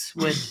points,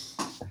 would,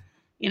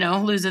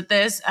 lose at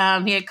this.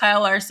 He had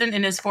Kyle Larson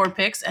in his 4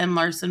 picks, and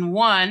Larson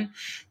won,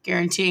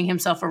 guaranteeing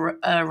himself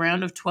a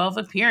round of 12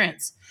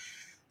 appearance.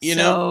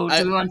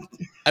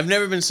 I've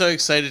never been so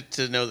excited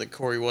to know that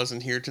Corey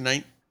wasn't here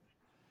tonight.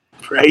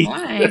 Right?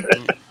 Why?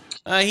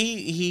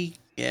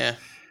 Yeah.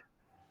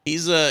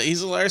 He's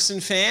a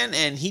Larson fan,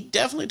 and he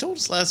definitely told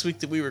us last week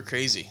that we were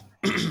crazy,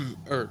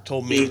 or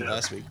told me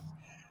last week.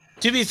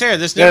 To be fair,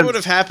 this never would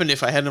have happened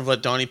if I hadn't have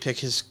let Donnie pick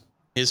his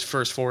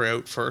first 4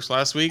 out first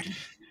last week,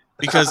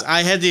 because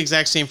I had the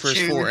exact same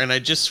first 4, and I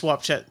just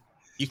swapped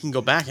You can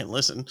go back and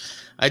listen.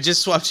 I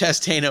just swapped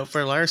Chastain out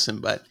for Larson,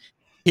 but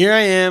here I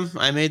am.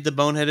 I made the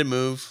boneheaded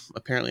move.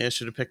 Apparently, I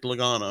should have picked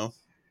Logano.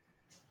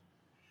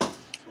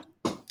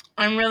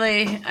 I'm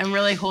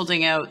really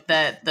holding out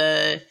that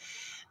the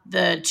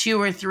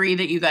 2 or 3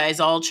 that you guys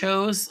all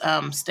chose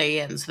stay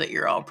in, so that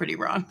you're all pretty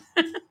wrong.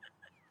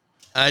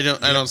 I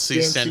don't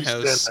see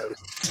Stenhouse.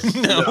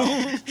 No.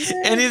 No.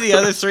 Any of the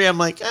other 3, I'm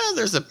like,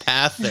 there's a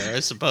path there, I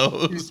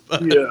suppose.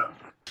 But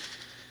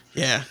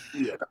yeah.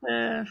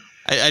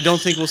 I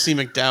don't think we'll see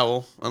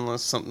McDowell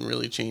unless something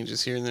really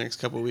changes here in the next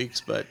couple of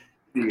weeks. But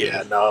he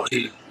had a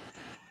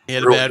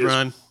bad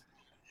run.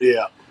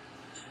 Yeah.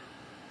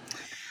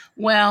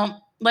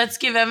 Well, let's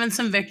give Evan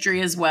some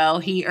victory as well.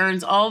 He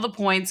earns all the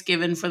points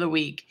given for the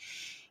week.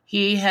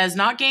 He has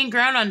not gained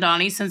ground on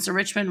Donnie since the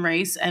Richmond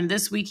race, and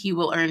this week he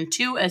will earn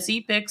 2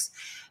 SE picks,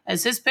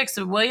 as his picks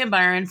of William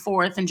Byron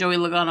 4th and Joey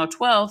Logano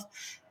 12th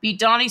beat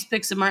Donnie's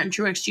picks of Martin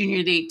Truex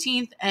Jr. the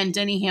 18th and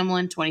Denny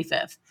Hamlin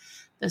 25th.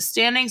 The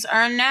standings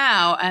are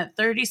now at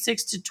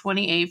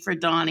 36-28 for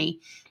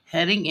Donnie,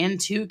 heading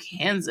into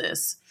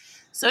Kansas.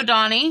 So,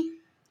 Donnie,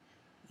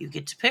 you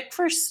get to pick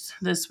first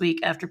this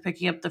week after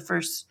picking up the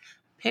first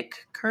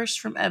pick curse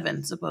from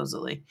Evan,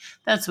 supposedly.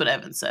 That's what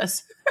Evan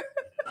says.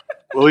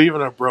 Well,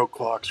 even a broke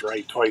clock's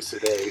right twice a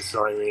day,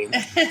 so I mean,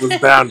 it was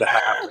bound to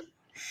happen.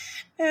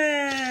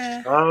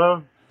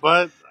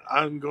 But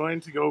I'm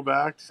going to go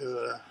back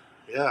to,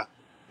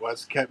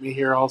 what's kept me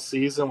here all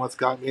season, what's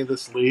got me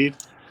this lead,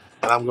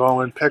 and I'm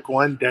going to pick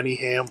one, Denny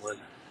Hamlin.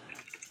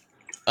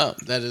 Oh,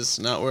 that is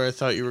not where I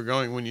thought you were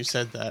going when you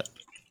said that.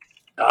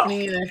 Oh.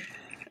 Me either.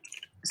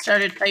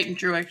 Started fighting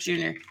Truex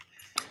Jr.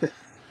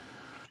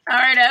 All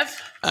right, Ev.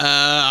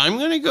 I'm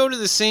going to go to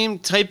the same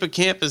type of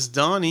camp as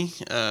Donnie.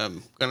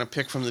 Going to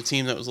pick from the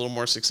team that was a little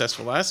more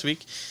successful last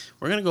week.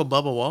 We're going to go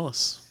Bubba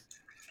Wallace.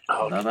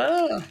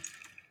 Bubba.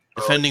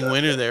 Defending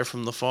winner there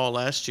from the fall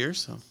last year.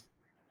 So,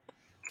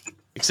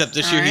 except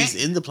this year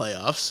he's in the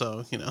playoffs,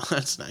 so,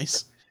 that's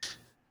nice.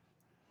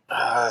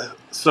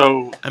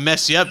 So I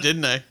messed you up,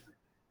 didn't I?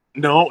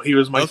 No, he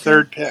was my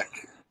third pick.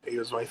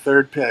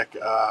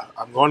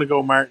 I'm going to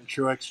go Martin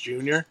Truex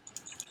Jr.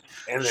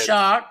 And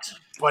shocked.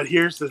 But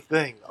here's the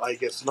thing.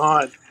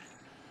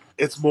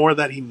 It's more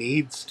that he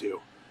needs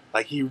to.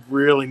 He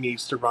really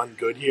needs to run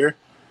good here.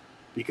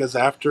 Because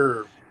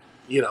after,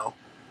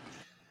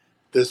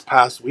 this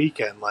past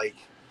weekend,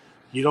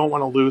 you don't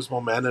want to lose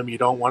momentum. You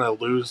don't want to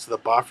lose the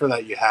buffer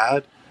that you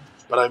had.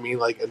 But I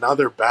mean,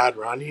 another bad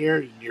run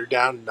here. You're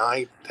down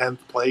 9th,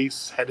 10th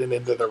place, heading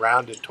into the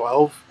round of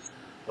 12.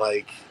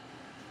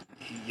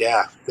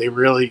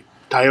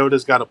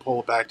 Toyota's got to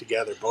pull it back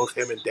together. Both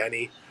him and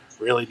Denny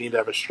really need to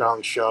have a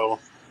strong show.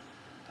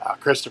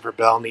 Christopher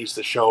Bell needs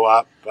to show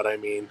up, but I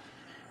mean,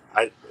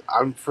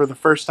 I'm for the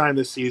first time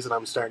this season,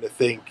 I'm starting to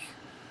think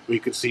we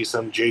could see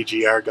some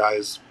JGR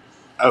guys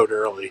out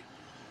early.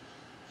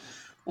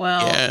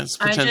 Well, Yeah, it's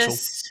potential.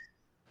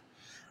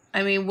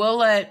 we'll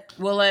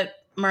let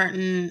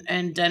Martin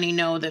and Denny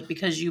know that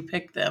because you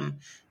picked them,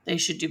 they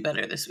should do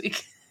better this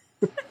week.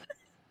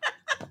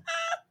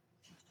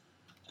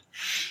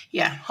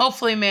 Yeah,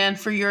 hopefully, man,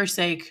 for your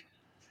sake.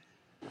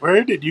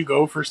 Where did you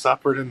go for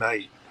supper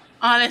tonight?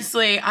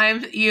 Honestly,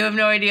 you have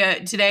no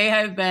idea. Today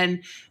I've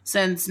been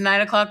since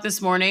 9 o'clock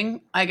this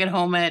morning. I get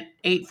home at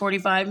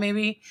 8:45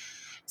 maybe.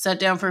 Sat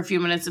down for a few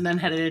minutes and then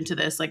headed into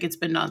this. Like it's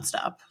been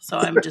nonstop. So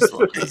I'm just a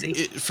little crazy.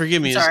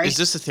 Forgive me, Sorry. is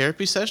this a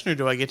therapy session or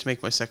do I get to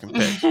make my second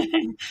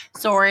pick?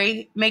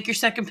 Sorry. Make your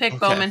second pick, Okay.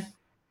 Bowman.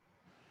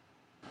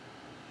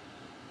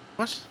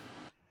 What?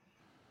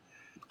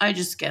 I'm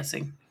just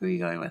guessing. Who are you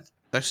going with?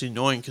 It's actually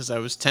annoying because I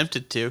was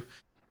tempted to.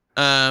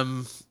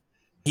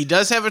 He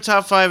does have a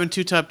top 5 and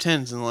 2 top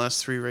 10s in the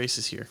last 3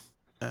 races here.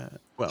 Well,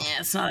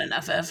 Yeah, it's not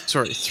enough, Ev.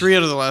 sorry, 3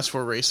 out of the last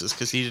 4 races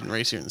because he didn't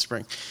race here in the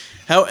spring.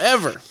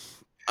 However,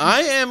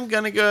 I am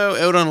going to go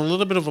out on a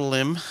little bit of a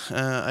limb.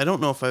 I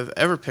don't know if I've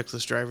ever picked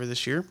this driver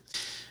this year.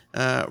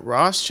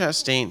 Ross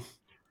Chastain.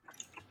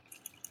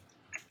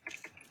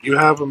 You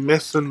have him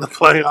missing the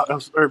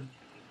playoffs, or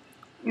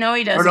No,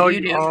 he or doesn't. no?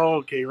 You do. Oh,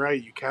 okay, right.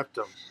 You kept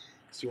him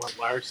because you want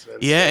Larson.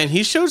 Yeah, and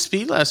he showed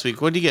speed last week.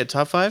 What did he get?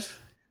 Top 5?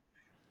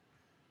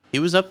 He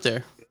was up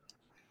there.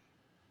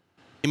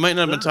 He might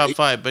not have been top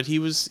 5, but he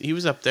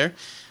was up there,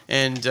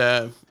 and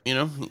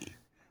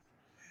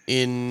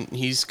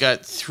he's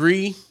got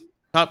 3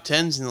 top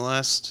 10s in the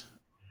last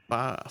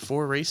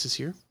 4 races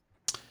here.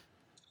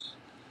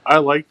 I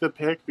like the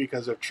pick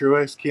because if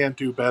Truex can't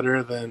do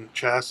better than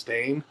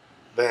Chastain,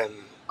 then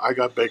I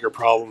got bigger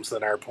problems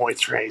than our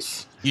points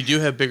race. You do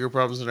have bigger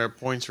problems in our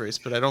points race,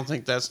 but I don't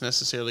think that's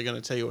necessarily going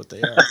to tell you what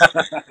they are.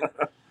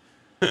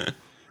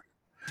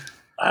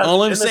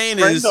 All I'm saying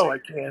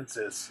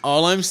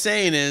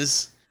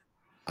is,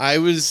 I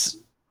was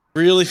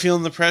really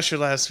feeling the pressure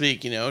last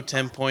week.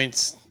 10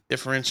 points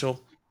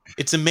differential.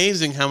 It's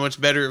amazing how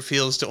much better it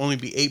feels to only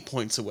be 8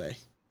 points away.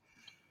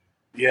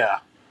 Yeah.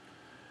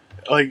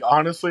 Like,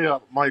 honestly,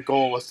 my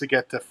goal was to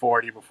get to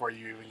 40 before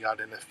you even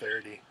got into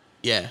 30.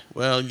 Yeah,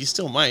 well, you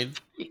still might.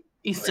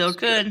 You still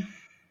could.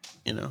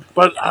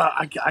 But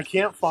I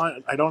can't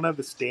find... I don't have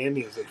the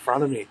standings in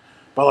front of me.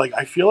 But, like,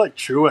 I feel like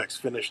Truex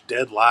finished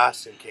dead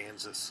last in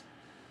Kansas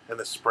in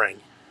the spring.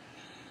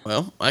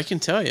 Well, I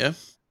can tell you.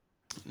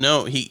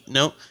 No,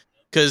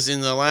 because in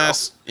the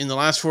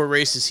last 4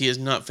 races, he has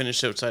not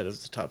finished outside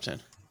of the top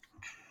 10.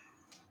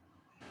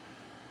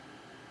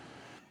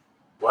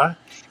 What?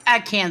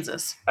 At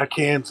Kansas. At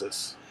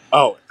Kansas.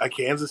 Oh, at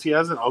Kansas he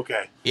hasn't?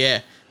 Okay. Yeah.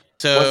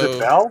 So was it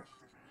Bell?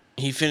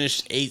 He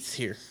finished 8th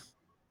here.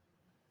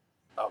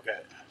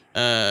 Okay.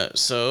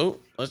 So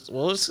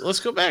let's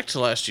go back to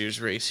last year's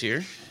race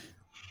here.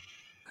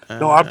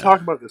 No, I'm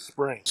talking about the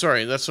spring.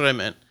 Sorry, that's what I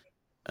meant.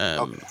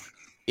 Okay.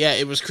 Yeah,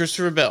 it was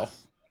Christopher Bell.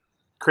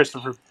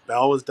 Christopher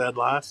Bell was dead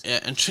last? Yeah,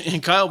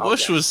 and Kyle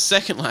Busch was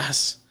second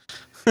last.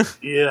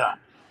 Yeah.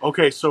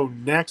 Okay, so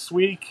next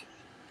week,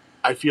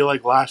 I feel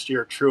like last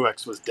year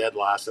Truex was dead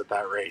last at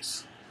that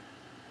race.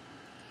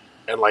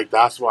 And, like,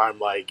 that's why I'm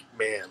like,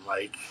 man,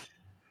 like,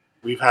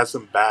 we've had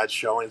some bad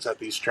showings at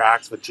these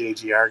tracks with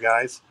JGR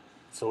guys,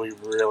 so we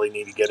really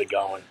need to get it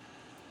going.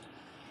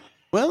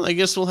 Well, I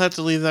guess we'll have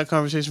to leave that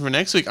conversation for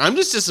next week. I'm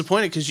just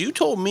disappointed because you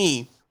told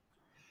me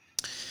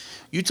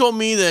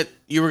that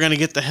you were going to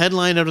get the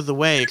headline out of the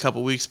way a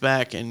couple weeks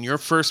back, and your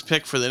first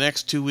pick for the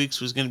next 2 weeks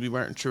was going to be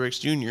Martin Truex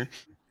Jr.,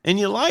 and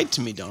you lied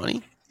to me,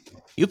 Donnie.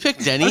 You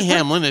picked Denny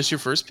Hamlin as your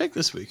first pick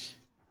this week.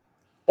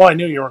 Well, I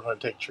knew you weren't going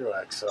to take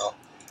Truex, so...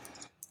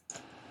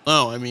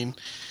 Oh, I mean,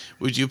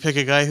 would you pick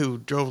a guy who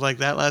drove like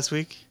that last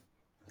week?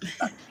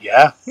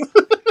 Yeah.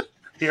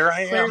 Here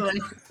I am.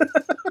 Clearly.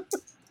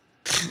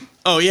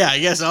 Oh, yeah, I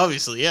guess,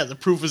 obviously. Yeah, the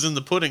proof is in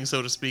the pudding,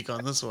 so to speak,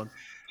 on this one.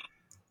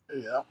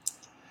 Yeah. All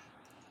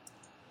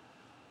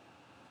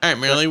right,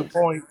 Merrily. Check the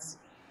points.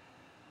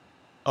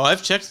 Oh,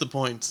 I've checked the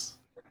points.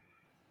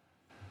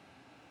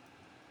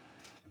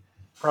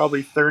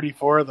 Probably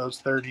 34 of those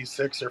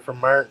 36 are from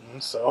Martin,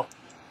 so...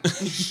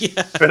 Yeah.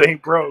 If it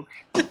ain't broke.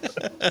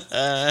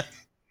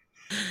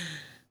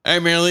 All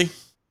right, Merrily.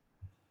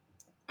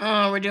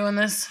 Oh, we're doing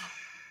this?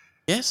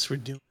 Yes, we're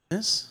doing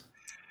this.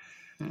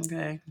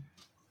 Okay.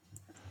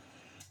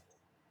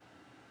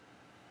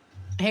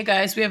 Hey,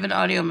 guys, we have an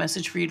audio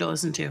message for you to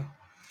listen to.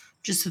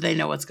 Just so they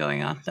know what's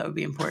going on. That would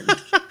be important.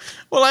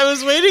 Well, I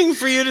was waiting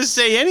for you to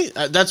say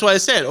that's why I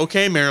said,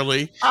 okay,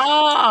 Merrily.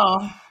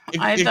 Oh,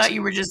 I thought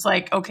you were just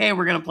like, okay,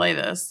 we're going to play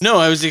this. No,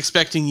 I was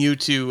expecting you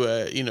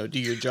to, do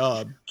your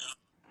job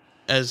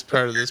as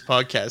part of this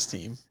podcast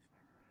team.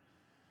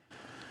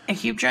 I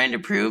keep trying to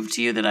prove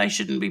to you that I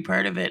shouldn't be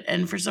part of it,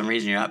 and for some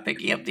reason, you're not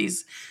picking up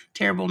these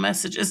terrible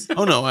messages.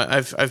 Oh no,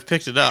 I've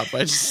picked it up. I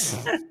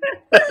just.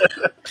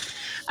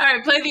 All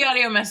right, play the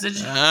audio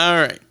message. All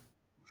right.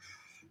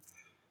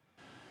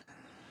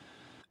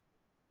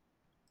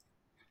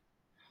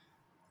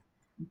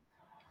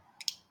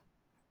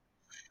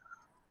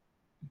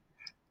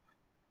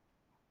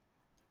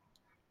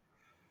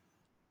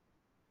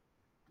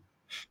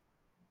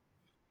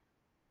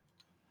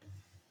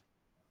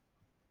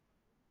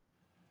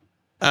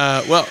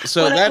 So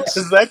What I-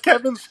 Is that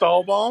Kevin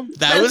Stahlbaum?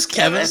 that was That's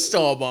Kevin Kevin.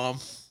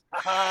 Stahlbaum.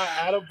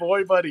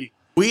 Attaboy, buddy.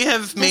 We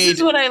have This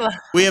is what I love.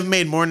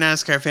 made more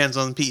NASCAR fans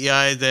on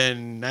PEI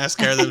than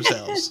NASCAR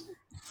themselves.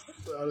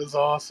 That is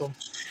awesome.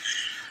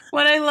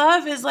 What I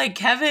love is like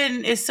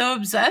Kevin is so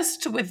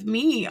obsessed with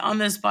me on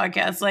this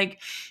podcast. Like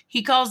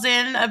he calls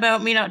in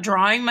about me not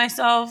drawing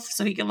myself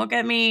so he can look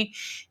at me.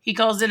 He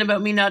calls in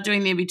about me not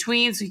doing the in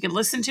between so he can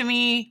listen to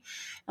me.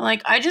 And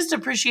like I just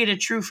appreciate a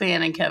true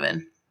fan in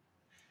Kevin.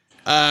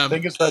 I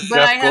think it's that But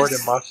Jeff I have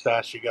Gordon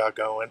mustache you got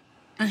going.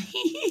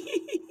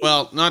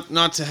 Well,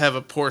 not to have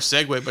a poor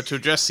segue, but to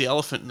address the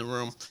elephant in the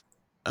room.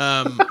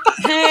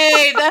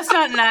 Hey, that's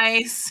not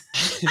nice.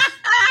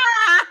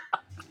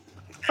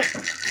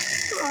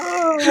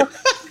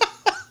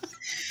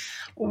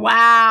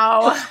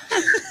 Wow.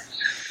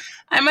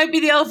 I might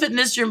be the elephant in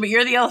this room, but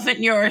you're the elephant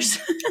in yours.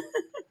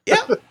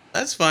 Yeah,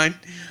 that's fine.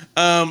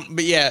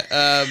 But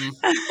yeah,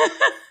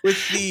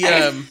 with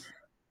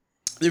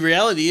the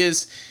reality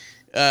is,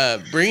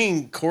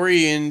 bringing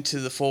Corey into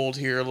the fold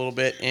here a little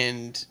bit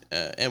and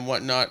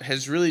whatnot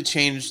has really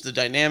changed the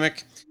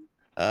dynamic,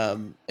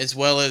 as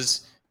well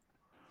as,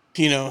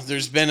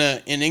 there's been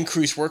an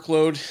increased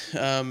workload,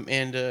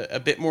 and a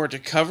bit more to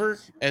cover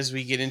as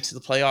we get into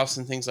the playoffs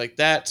and things like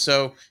that.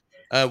 So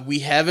we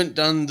haven't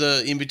done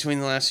the in between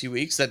the last few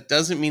weeks. That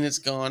doesn't mean it's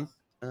gone.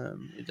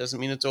 It doesn't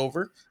mean it's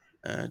over.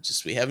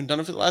 Just we haven't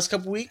done it for the last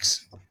couple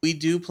weeks. We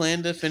do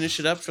plan to finish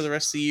it up for the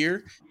rest of the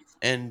year,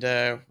 and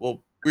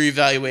we'll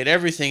reevaluate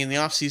everything in the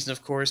off season,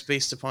 of course,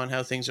 based upon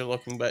how things are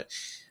looking. But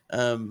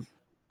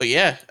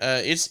yeah,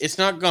 it's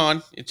not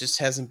gone. It just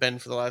hasn't been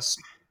for the last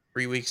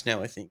 3 weeks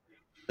now, I think.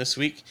 This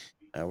week,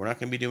 we're not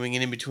going to be doing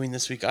it in between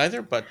this week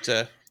either. But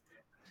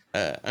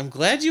I'm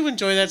glad you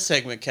enjoy that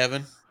segment,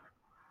 Kevin.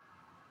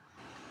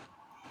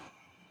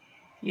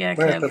 Yeah, We're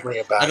going to have to Kev. bring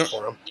it back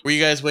for him. Were you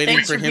guys waiting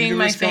Thanks for for him being to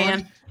my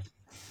respond? fan.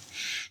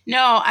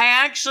 No,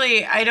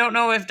 I don't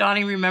know if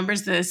Donnie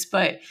remembers this,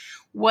 but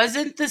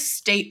wasn't the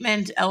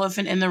statement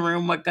elephant in the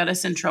room what got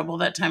us in trouble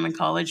that time in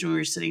college when we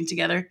were sitting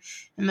together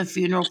in the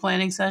funeral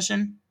planning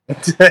session?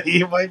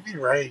 You might be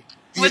right.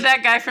 With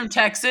that guy from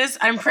Texas,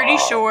 I'm pretty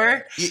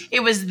sure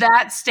it was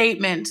that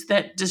statement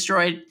that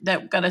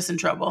got us in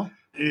trouble.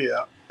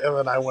 Yeah, and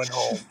then I went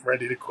home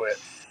ready to quit.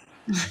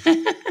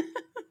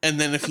 And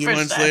then a few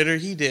months later,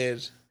 he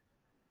did.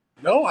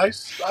 No, I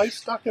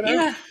stuck it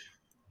out.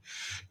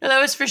 No, that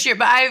was for sure.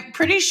 But I'm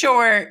pretty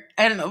sure,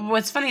 and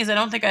what's funny is I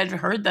don't think I'd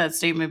heard that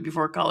statement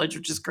before college,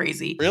 which is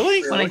crazy.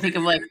 Really? When I think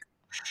of like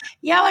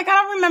I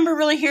don't remember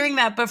really hearing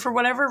that, but for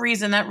whatever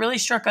reason, that really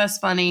struck us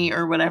funny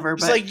or whatever.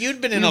 It's but like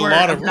you'd been in a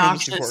lot of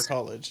rooms before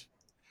college.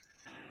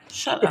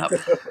 Shut up.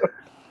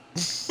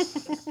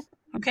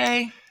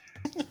 Okay.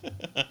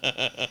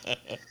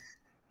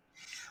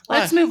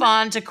 Let's move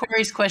on to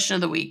Corey's question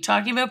of the week.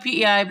 Talking about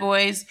PEI,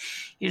 boys.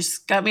 You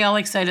just got me all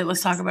excited.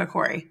 Let's talk about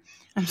Corey.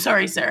 I'm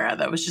sorry, Sarah.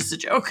 That was just a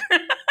joke.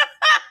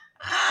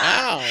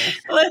 Wow.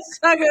 Let's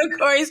talk about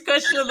Corey's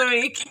question of the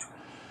week.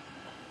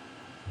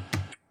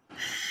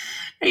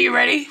 Are you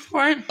ready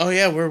for it? Oh,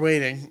 yeah, we're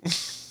waiting.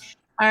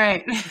 All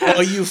right.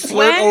 Well, you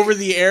flirt over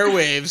the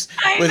airwaves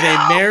with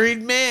a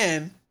married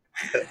man.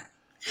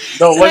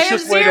 No, let's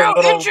just wait a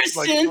little,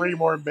 like 3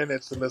 more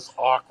minutes in this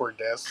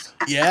awkwardness.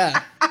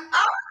 Yeah.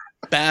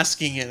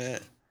 Basking in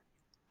it.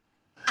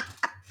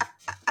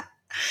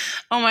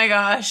 Oh my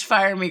gosh,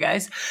 fire me,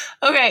 guys.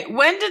 Okay,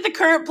 when did the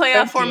current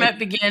playoff format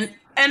begin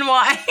and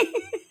why?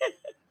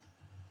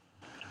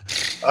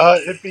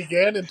 It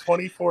began in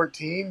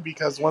 2014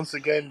 because once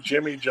again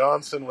Jimmy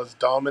Johnson was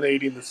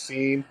dominating the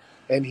scene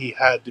and he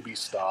had to be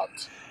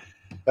stopped.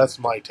 That's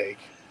my take.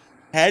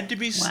 Had to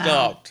be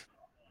stopped.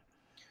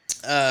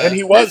 And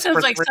he was that sounds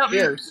for like 3 something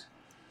years.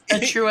 A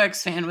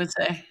Truex fan would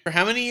say. For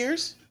how many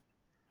years?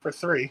 For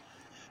 3.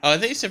 Oh, I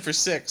think you said for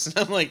 6. And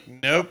I'm like,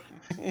 nope.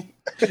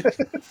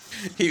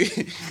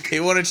 he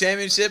won a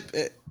championship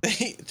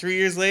 3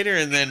 years later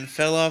and then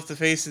fell off the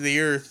face of the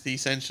earth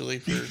essentially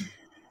for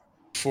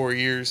 4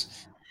 years.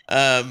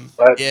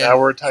 But now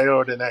we're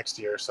Toyota next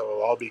year, so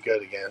it'll all be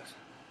good again.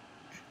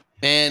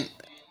 Man,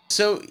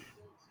 so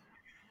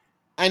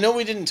I know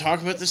we didn't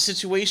talk about the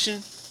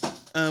situation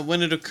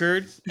when it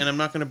occurred, and I'm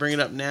not going to bring it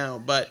up now,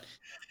 but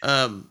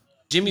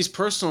Jimmy's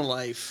personal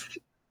life,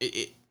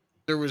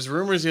 there was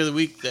rumors the other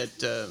week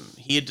that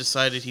he had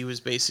decided he was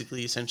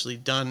basically essentially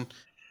done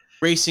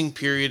racing,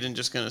 period, and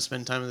just going to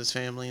spend time with his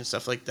family and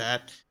stuff like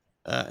that,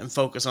 and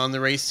focus on the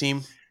race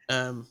team.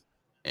 And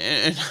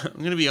I'm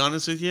going to be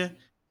honest with you,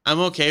 I'm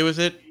okay with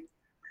it.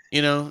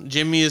 You know,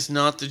 Jimmy is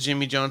not the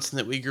Jimmy Johnson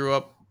that we grew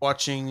up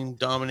watching and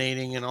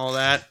dominating and all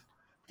that.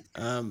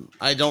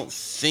 I don't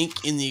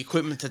think in the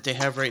equipment that they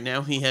have right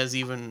now, he has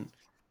even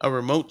a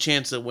remote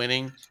chance of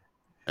winning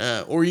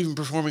or even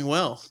performing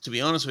well, to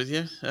be honest with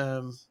you.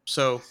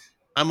 So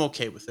I'm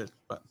okay with it.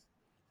 But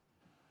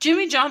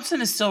Jimmy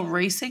Johnson is still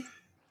racing?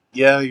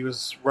 Yeah, he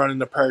was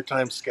running a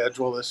part-time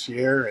schedule this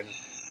year, and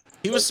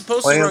he was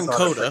supposed to run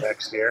COTA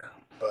next year.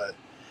 But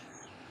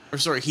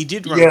he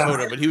did run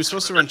COTA, but he was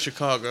supposed to run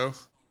Chicago.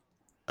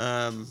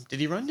 Did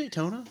he run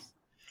Daytona?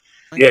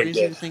 Am I Yeah, he crazy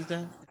did. to think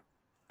that?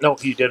 No,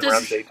 he did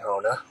run Does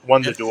Daytona.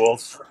 Won the Yep.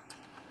 duels.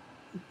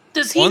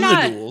 does he Won the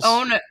not duels.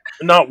 own?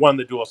 Not won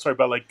the duels, sorry,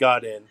 but like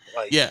got in.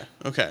 Like, Yeah.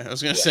 Okay. I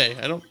was gonna yeah, say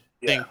I don't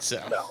yeah, think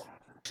so. no.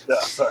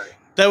 Yeah, sorry.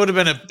 That would have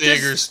been a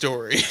bigger Does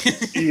story.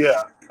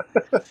 Yeah,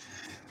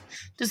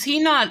 does he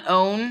not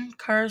own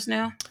cars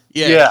now?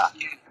 Yeah. yeah.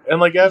 And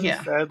like Evan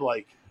Yeah. said,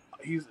 like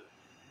he's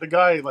the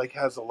guy like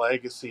has a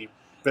legacy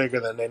bigger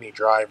than any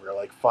driver.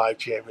 Like 5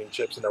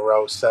 championships in a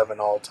row, 7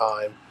 all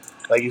time.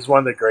 Like he's one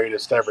of the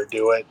greatest to ever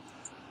do it.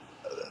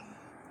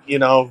 You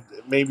know,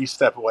 maybe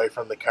step away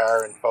from the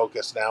car and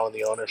focus now on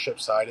the ownership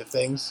side of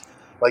things.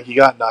 Like you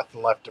got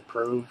nothing left to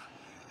prove.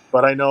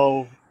 But I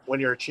know when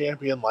you're a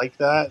champion like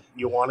that,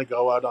 you want to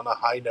go out on a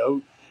high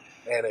note,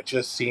 and it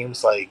just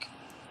seems like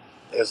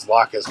his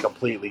luck has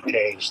completely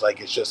changed. Like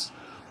it's just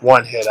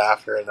one hit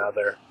after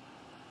another,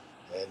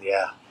 and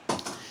yeah,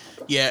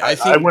 Yeah. I I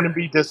think wouldn't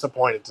be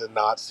disappointed to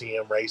not see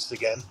him race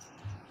again.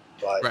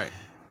 But right.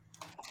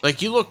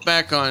 Like you look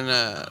back on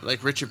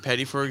like Richard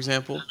Petty, for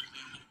example.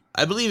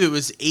 I believe it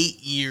was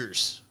 8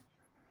 years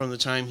from the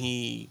time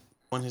he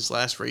won his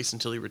last race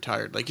until he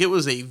retired. Like it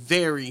was a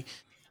very,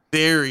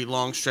 very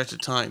long stretch of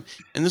time.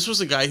 And this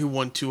was a guy who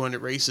won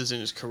 200 races in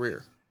his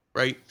career,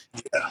 right?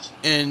 yeah,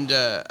 And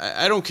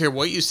I don't care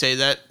what you say,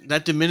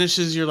 that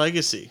diminishes your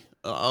legacy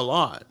a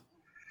lot.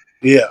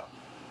 yeah,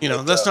 You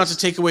know, it that's not to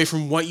does. take away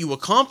from what you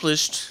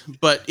accomplished,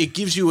 but it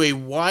gives you a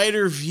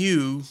wider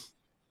view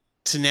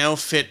to now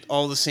fit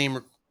all the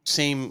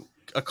same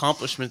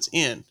accomplishments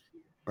in,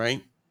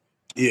 right?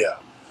 Yeah,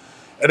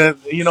 and then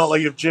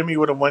like if Jimmy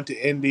would have went to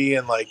Indy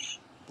and like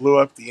blew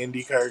up the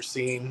IndyCar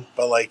scene,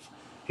 but like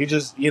he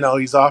just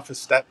he's off his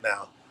step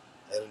now,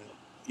 and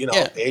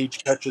Yeah,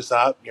 age catches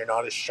up. You're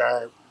not as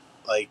sharp.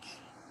 Like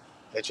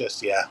it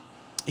just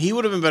he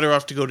would have been better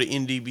off to go to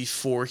Indy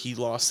before he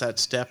lost that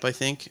step. I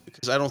think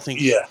because yeah,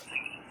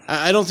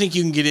 I don't think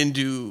you can get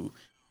into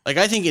like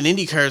I think an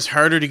IndyCar is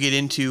harder to get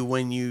into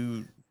when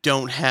you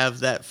don't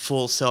have that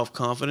full self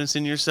confidence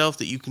in yourself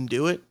that you can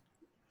do it.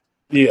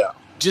 yeah.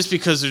 Just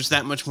because there's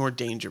that much more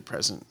danger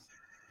present,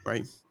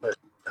 right?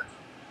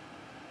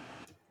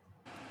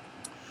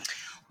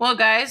 Well,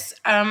 guys,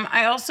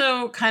 I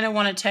also kind of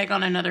want to tag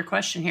on another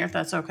question here, if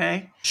that's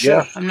okay.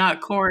 Yeah. Sure. I'm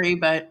not Corey,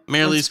 but let's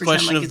Marley's pretend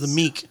question like of the it's.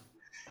 meek.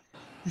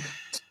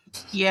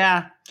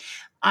 Yeah,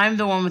 I'm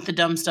the one with the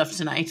dumb stuff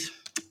tonight.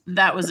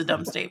 That was a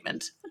dumb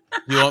statement.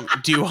 Do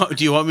you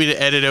want me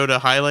to edit out a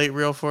highlight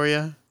reel for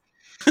you?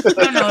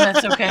 Oh no,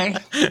 that's okay.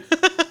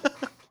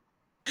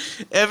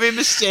 Every All right.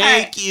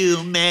 mistake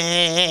you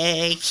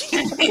make.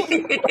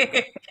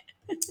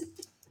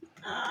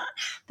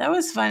 That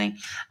was funny.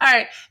 All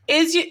right,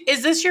 is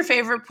this your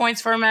favorite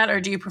points format, or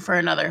do you prefer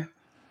another?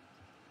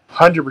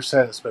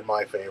 100% it's been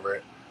my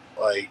favorite.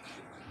 Like,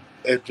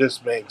 it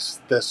just makes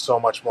this so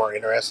much more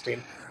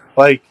interesting.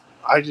 Like,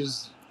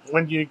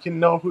 when you can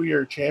know who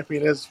your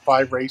champion is,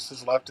 5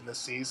 races left in the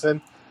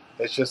season,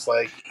 it's just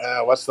like,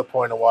 what's the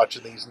point of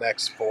watching these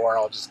next 4?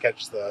 I'll just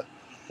catch the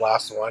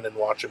last one and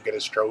watch him get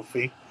his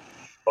trophy.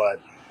 But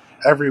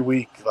every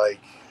week, like,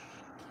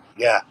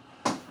 yeah,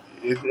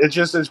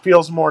 it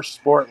feels more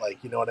sport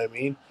like, you know what I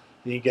mean?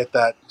 You get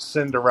that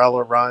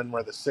Cinderella run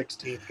where the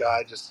 16th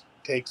guy just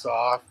takes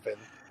off and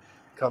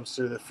comes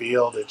through the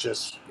field. It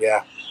just,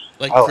 yeah,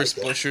 Like I Chris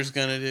like it. Buescher's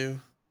gonna do.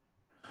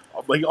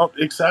 Like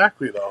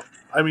exactly though.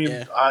 I mean,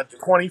 Yeah.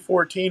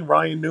 2014,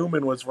 Ryan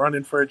Newman was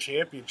running for a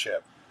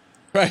championship.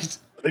 Right.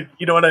 Like,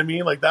 you know what I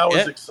mean? Like that was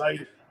Yeah.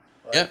 exciting.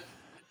 Yeah. Like,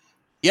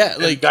 Yeah.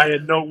 and the Like guy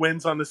had no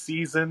wins on the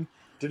season,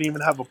 didn't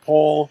even have a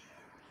pole,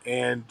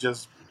 and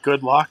just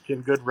good luck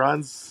and good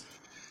runs.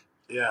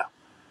 Yeah,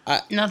 I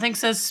Nothing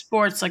says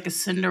sports like a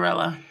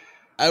Cinderella.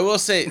 I will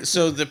say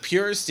so. The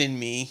purist in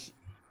me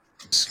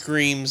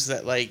screams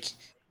that like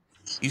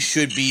you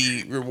should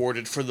be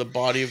rewarded for the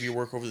body of your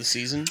work over the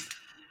season.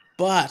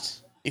 But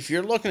if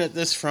you're looking at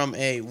this from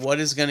a what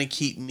is going to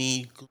keep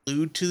me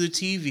glued to the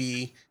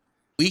TV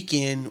week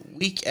in,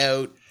 week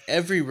out,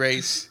 every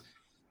race,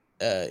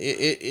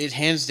 it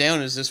hands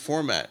down is this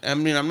format. I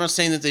mean, I'm not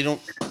saying that they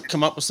don't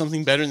come up with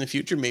something better in the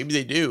future. Maybe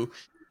they do.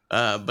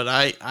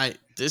 But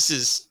this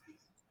is,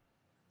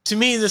 to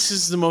me, this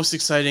is the most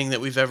exciting that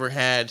we've ever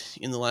had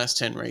in the last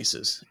 10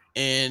 races.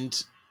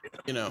 And,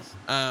 you know,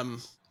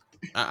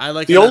 I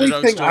like the an only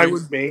underdog thing I story.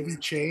 would maybe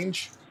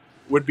change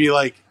would be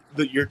like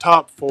your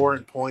top 4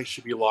 in points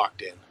should be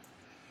locked in.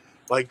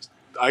 Like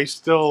I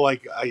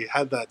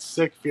had that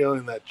sick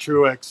feeling that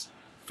Truex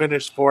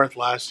finished 4th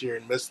last year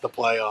and missed the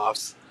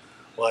playoffs.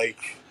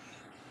 Like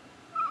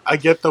I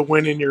get the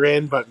win and you're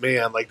in, but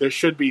man, like there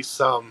should be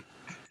some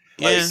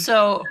like Yeah.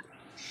 So,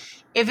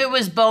 if it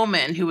was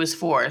Bowman who was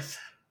fourth,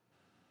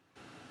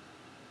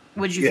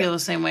 would you yeah, feel the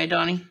same way,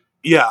 Donnie?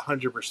 yeah,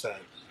 100%.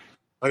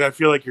 Like I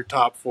feel like your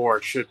top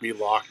 4 should be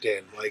locked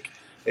in. Like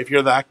if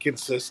you're that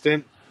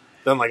consistent,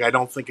 then like I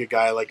don't think a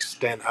guy like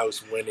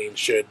Stenhouse winning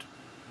should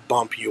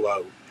bump you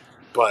out.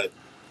 But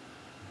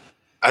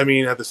I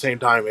mean, at the same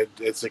time,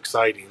 it's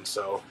exciting.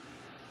 So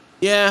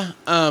Yeah.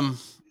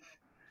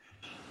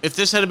 If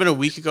this had been a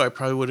week ago, I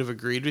probably would have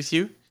agreed with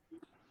you.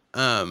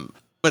 Um,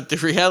 But the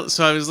reality,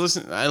 so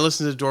I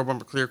listened to Door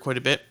Bumper Clear quite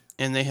a bit,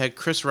 and they had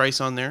Chris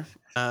Rice on there,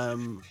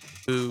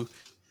 who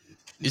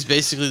is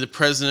basically the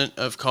president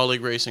of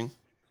Colleague Racing.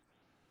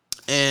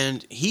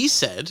 And he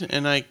said,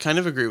 and I kind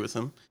of agree with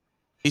him,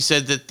 he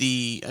said that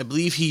I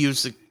believe he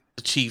used the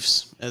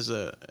Chiefs as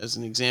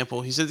an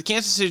example. He said the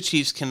Kansas City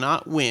Chiefs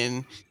cannot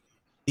win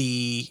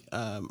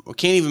or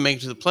can't even make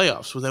it to the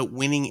playoffs without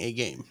winning a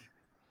game.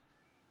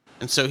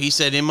 And so he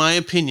said, in my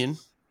opinion,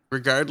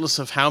 regardless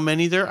of how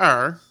many there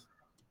are,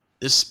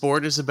 this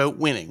sport is about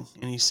winning.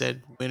 And he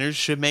said, winners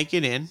should make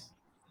it in,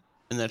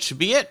 and that should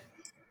be it.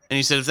 And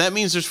he said, if that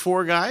means there's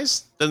 4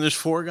 guys, then there's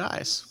 4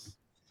 guys.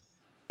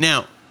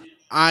 Now,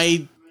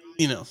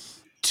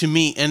 to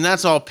me, and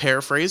that's all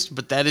paraphrased,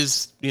 but that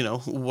is,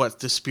 what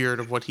the spirit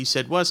of what he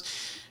said was.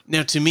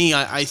 Now, to me,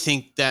 I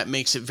think that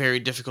makes it very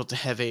difficult to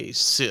have a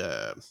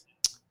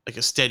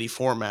steady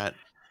format,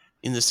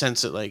 in the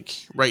sense that, like,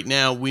 right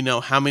now we know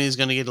how many is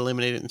going to get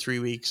eliminated in 3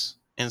 weeks,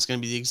 and it's going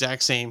to be the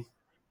exact same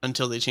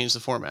until they change the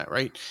format,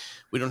 right?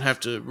 We don't have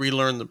to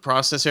relearn the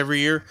process every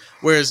year.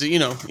 Whereas,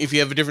 if you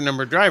have a different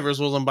number of drivers,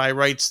 well, then by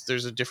rights,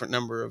 there's a different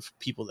number of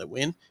people that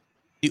win.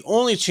 The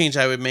only change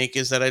I would make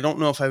is that I don't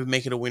know if I would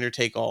make it a winner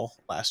take all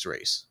last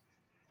race.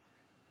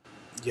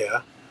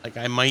 Yeah. Like,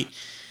 I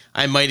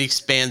might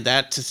expand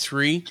that to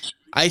 3.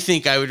 I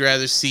think I would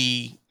rather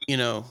see,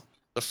 the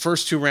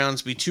first 2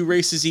 rounds be 2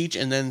 races each,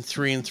 and then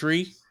 3 and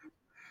 3,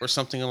 or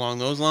something along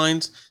those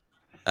lines.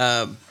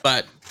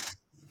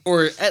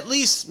 Or at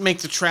least make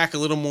the track a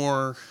little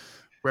more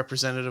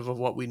representative of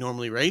what we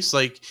normally race.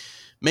 Like,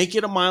 make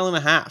it a mile and a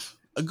half,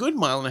 a good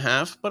mile and a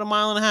half, but a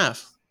mile and a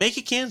half. Make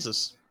it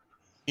Kansas.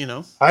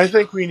 I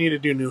think we need to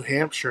do New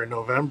Hampshire in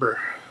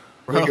November.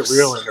 Make it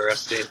real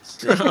interesting.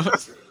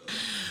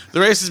 The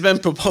race has been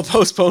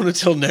postponed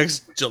until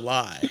next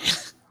July.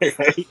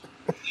 Right?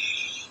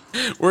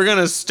 We're going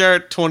to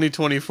start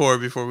 2024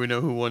 before we know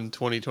who won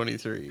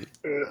 2023.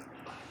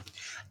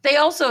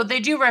 They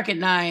do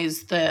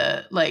recognize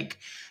the, like,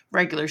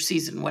 regular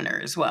season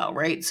winner as well,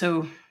 right?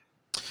 So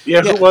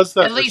yeah, who was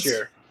that this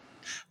year?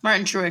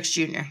 Martin Truex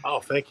Jr. Oh,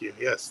 thank you.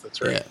 Yes,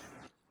 that's right. Yeah.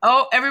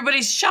 Oh,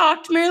 everybody's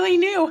shocked. Merely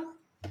knew.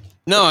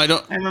 No, I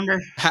don't. I remember.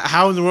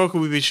 How in the world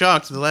could we be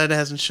shocked? The lad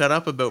hasn't shut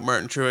up about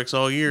Martin Truex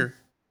all year.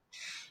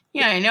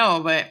 Yeah, I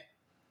know, but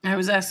I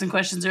was asking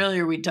questions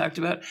earlier we talked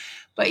about.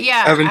 But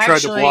yeah, Evan tried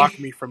to block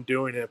me from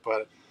doing it,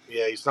 but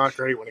yeah, he's not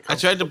great when it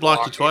comes to I tried to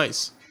block you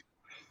twice.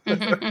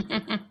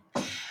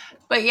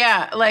 But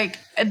yeah, like,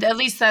 at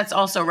least that's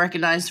also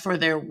recognized for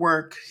their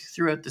work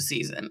throughout the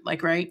season,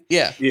 like, right?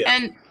 Yeah.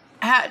 And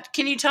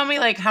can you tell me,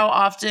 like, how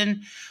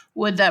often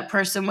would that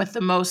person with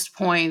the most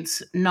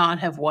points not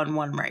have won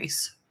one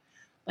race?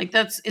 Like,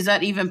 is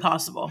that even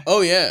possible? Oh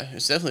yeah,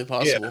 it's definitely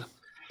possible. Yeah,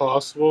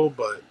 possible,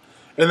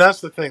 and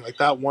that's the thing. Like,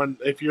 that one,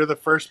 if you're the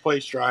first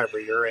place driver,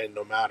 you're in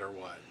no matter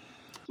what.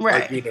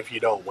 Right. Like, even if you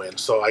don't win.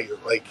 So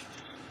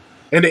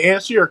and to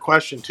answer your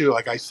question too,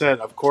 like I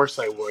said, of course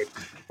I would.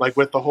 Like,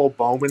 with the whole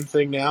Bowman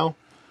thing now,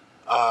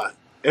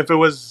 if it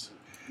was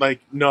like,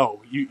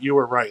 no, you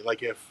were right.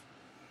 Like, if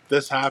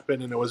this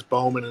happened and it was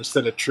Bowman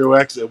instead of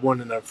Truex, it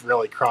wouldn't have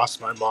really crossed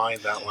my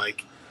mind that,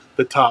 like,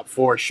 the top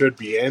 4 should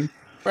be in. Right.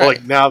 But,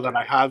 like, now that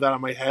I have that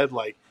on my head,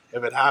 like,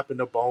 if it happened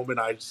to Bowman,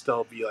 I'd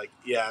still be like,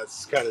 yeah,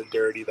 it's kind of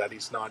dirty that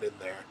he's not in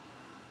there.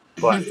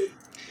 But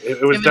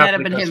it was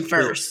definitely been him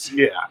first.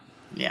 Yeah.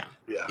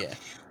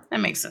 That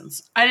makes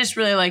sense. I just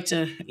really like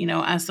to,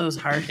 ask those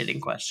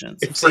hard-hitting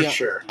questions. For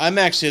sure. I'm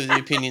actually of the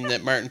opinion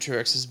that Martin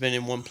Truex has been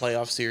in one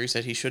playoff series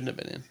that he shouldn't have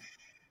been in.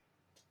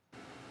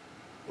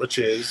 Which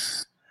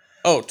is?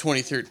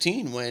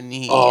 2013, when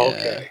he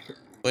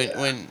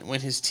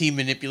when his team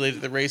manipulated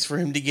the race for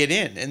him to get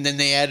in, and then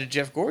they added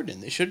Jeff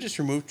Gordon. They should have just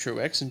removed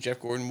Truex, and Jeff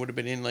Gordon would have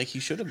been in like he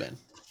should have been.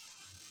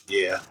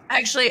 Yeah.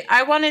 Actually,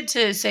 I wanted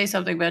to say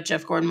something about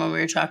Jeff Gordon when we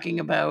were talking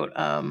about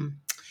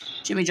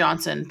Jimmy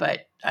Johnson,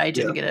 but I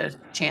didn't get a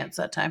chance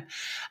that time.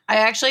 I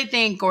actually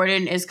think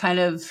Gordon is kind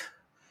of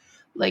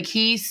like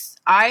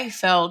I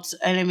felt,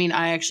 and I mean,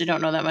 I actually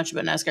don't know that much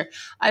about NASCAR.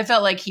 I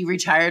felt like he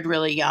retired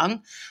really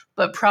young,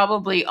 but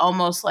probably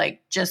almost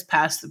like just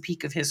past the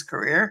peak of his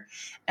career,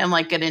 and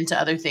like get into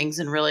other things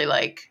and really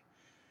like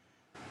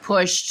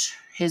pushed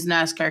his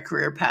NASCAR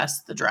career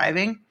past the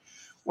driving.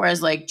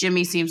 Whereas like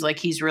Jimmy seems like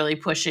he's really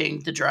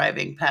pushing the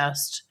driving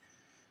past,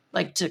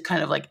 like, to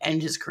kind of like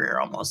end his career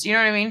almost. You know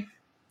what I mean?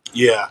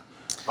 Yeah,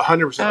 100%. I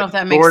don't know if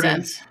that makes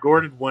sense.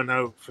 Gordon went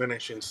out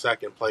finishing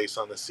second place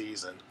on the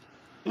season.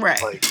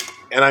 Right. Like,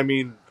 and I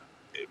mean,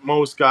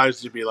 most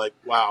guys would be like,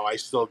 wow, I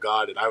still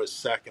got it. I was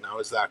second. I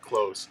was that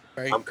close.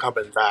 Right. I'm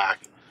coming back.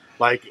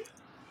 Like,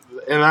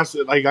 and that's,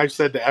 like I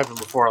said to Evan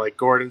before, like,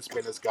 Gordon's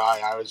been his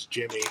guy. I was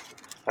Jimmy.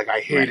 Like,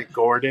 I hated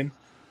Gordon.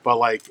 But,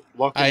 like,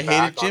 looking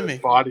back on his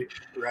body,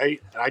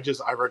 right? And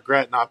I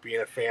regret not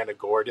being a fan of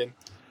Gordon.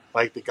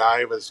 Like, the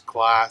guy was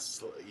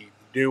class. He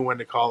knew when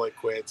to call it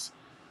quits.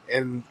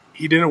 And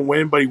he didn't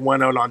win, but he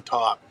went out on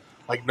top.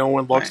 Like, no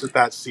one looks at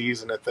that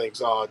season and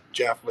thinks, oh,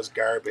 Jeff was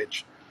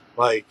garbage.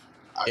 Like,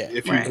 he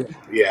did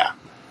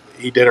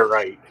it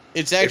right.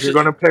 It's actually, if you're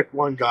going to pick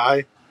one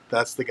guy,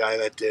 that's the guy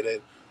that did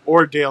it.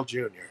 or Dale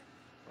Jr.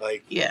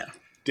 Like Yeah.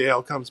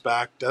 Dale comes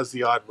back, does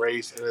the odd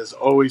race, and is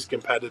always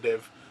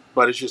competitive,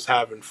 but is just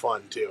having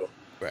fun too.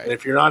 And Right.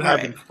 if you're not Right.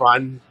 having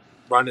fun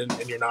running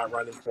and you're not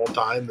running full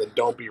time, then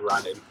don't be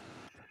running.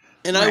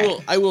 And Right.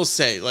 I will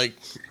say, like,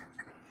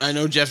 I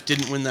know Jeff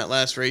didn't win that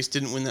last race,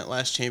 didn't win that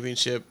last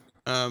championship.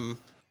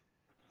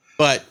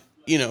 But,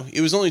 you know,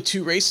 it was only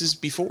 2 races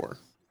before.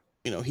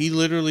 You know, he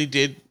literally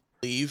did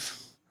leave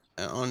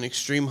on an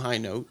extreme high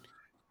note.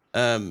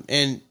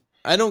 And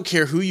I don't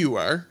care who you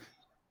are.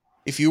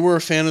 If you were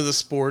a fan of the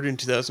sport in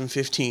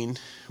 2015,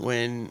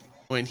 when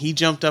he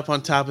jumped up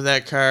on top of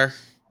that car,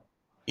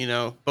 you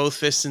know, both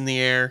fists in the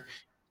air,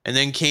 and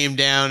then came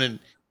down and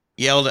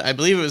yelled, I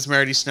believe it was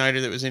Marty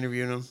Snyder that was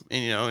interviewing him,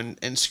 and, you know,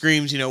 and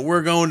screams, you know,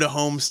 we're going to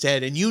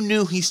Homestead. And you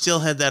knew he still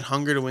had that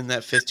hunger to win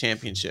that 5th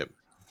championship.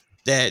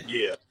 That,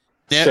 Yeah.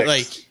 that 6.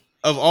 like,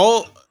 of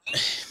all,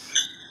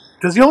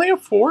 Does he only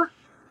have 4?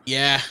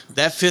 yeah,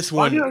 that 5th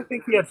Why did one, I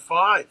think he had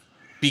 5?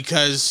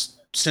 because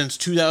since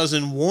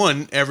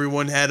 2001,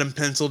 everyone had him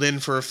penciled in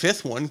for a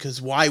 5th one,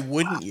 because why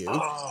wouldn't you?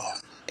 Oh,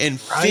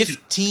 And right.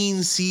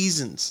 15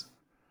 seasons,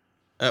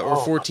 or Oh,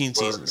 my 14 word.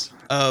 seasons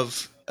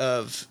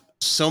of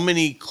so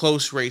many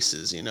close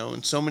races, you know,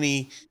 and so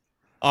many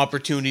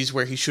opportunities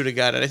where he should have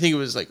got it. I think it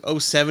was like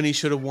 '07 he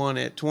should have won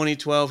it.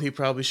 2012 he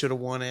probably should have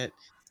won it.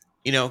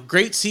 You know,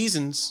 great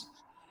seasons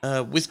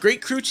with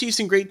great crew chiefs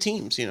and great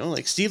teams. You know,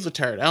 like Steve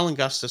Letard, Alan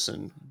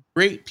Gustafson,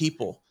 great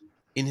people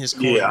in his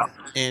Yeah. corner,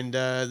 and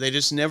they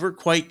just never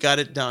quite got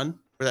it done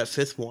for that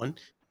 5th one.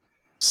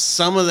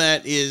 Some of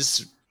that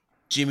is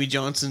Jimmy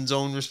Johnson's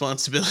own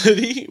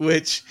responsibility,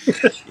 which,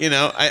 you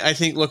know, I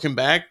think looking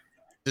back,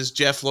 does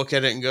Jeff look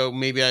at it and go,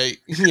 maybe I,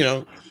 you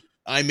know,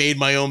 I made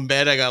my own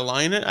bed, I got to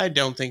lie in it? I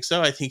don't think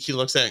so. I think he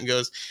looks at it and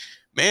goes,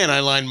 man, I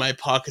lined my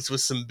pockets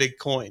with some big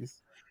coin.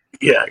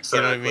 Yeah, You know what I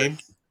exactly. mean?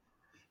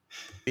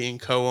 Being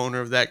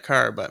co-owner of that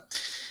car, but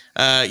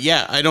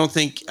yeah, I don't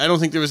think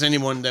there was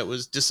anyone that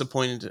was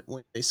disappointed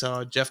when they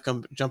saw Jeff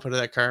jump out of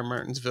that car in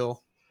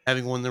Martinsville,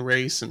 having won the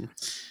race. And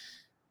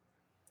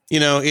you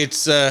know,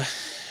 it's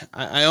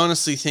I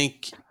honestly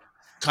think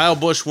Kyle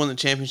Busch won the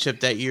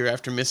championship that year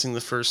after missing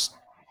the first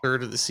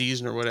third of the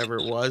season or whatever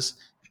it was,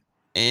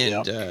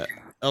 Yeah. and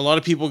a lot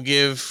of people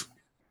give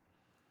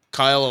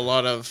Kyle a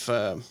lot of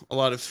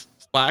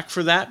flack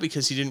for that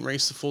because he didn't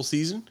race the full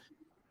season.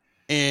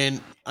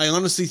 And I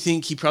honestly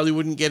think he probably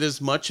wouldn't get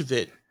as much of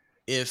it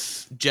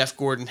if Jeff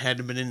Gordon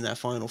hadn't been in that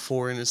Final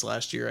Four in his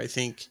last year. I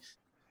think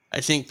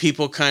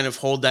people kind of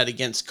hold that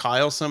against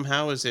Kyle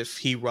somehow, as if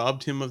he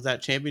robbed him of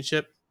that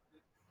championship,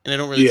 and I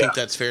don't really Yeah. think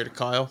that's fair to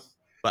Kyle.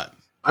 But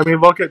I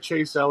mean, look at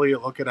Chase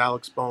Elliott, look at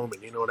Alex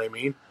Bowman. You know what I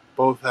mean?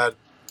 Both had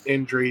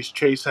injuries.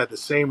 Chase had the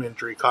same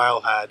injury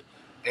Kyle had,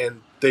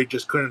 and they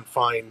just couldn't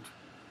find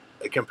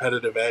a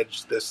competitive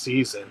edge this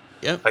season.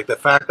 yep, Like the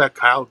fact that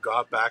Kyle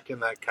got back in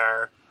that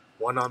car,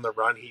 won on the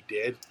run he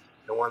did,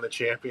 and won the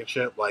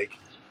championship, like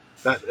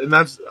that. And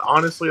that's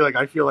honestly, like,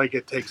 I feel like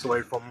it takes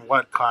away from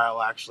what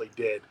Kyle actually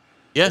did.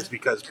 yeah, It's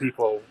because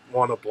people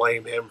want to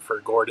blame him for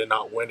Gordon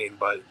not winning,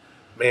 but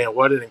man,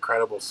 what an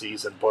incredible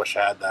season Bush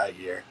had that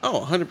year.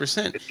 oh,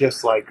 100%. It's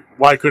just like,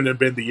 why couldn't it have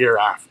been the year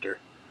after?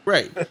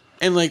 Right.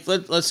 And like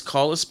let's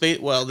call a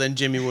spade. Well, then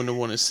Jimmy wouldn't have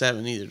won his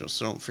 7 either,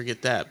 so don't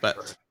forget that.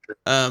 But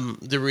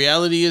the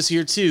reality is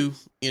here too.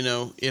 You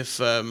know,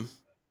 if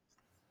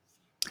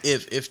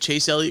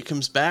Chase Elliott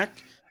comes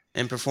back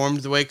and performed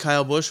the way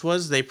Kyle Busch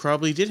was, they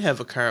probably did have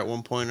a car at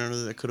one point or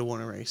another that could have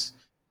won a race.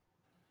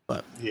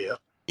 But Yeah.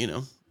 you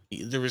know,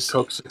 there was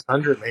Coke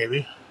 600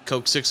 maybe.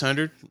 Coke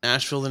 600,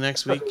 Nashville the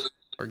next week,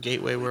 or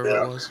Gateway, wherever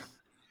Yeah. it was.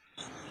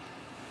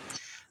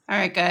 All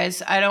right,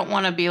 guys. I don't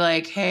want to be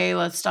like, hey,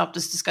 let's stop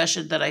this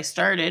discussion that I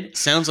started.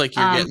 Sounds like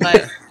you're getting But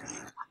there.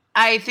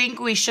 I think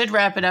we should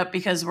wrap it up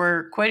because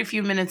we're quite a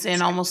few minutes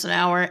in, almost an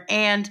hour.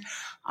 And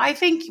I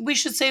think we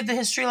should save the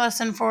history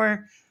lesson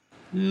for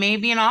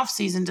maybe an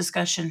off-season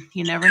discussion.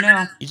 You never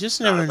know. You just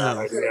Not never a bad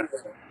know. idea.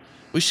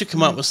 We should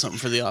come up with something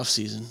for the off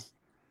season.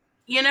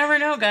 You never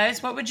know,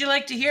 guys. What would you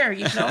like to hear?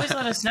 You can always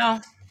let us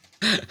know.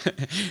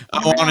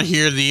 I want to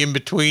hear the in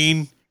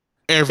between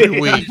every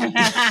week.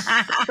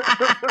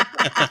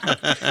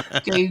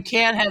 Okay, you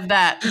can't have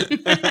that.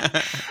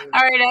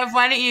 All right, Ev,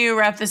 why don't you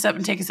wrap this up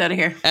and take us out of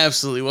here?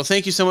 Absolutely. Well,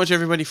 thank you so much,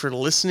 everybody, for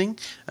listening.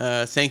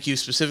 Thank you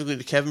specifically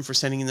to Kevin for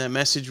sending in that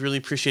message. Really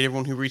appreciate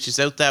everyone who reaches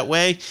out that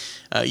way.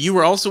 You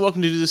are also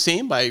welcome to do the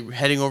same by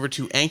heading over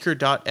to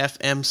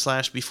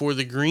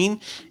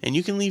anchor.fm/beforethegreen, and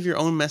you can leave your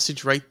own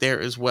message right there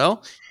as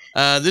well.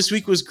 This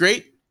week was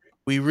great.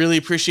 We really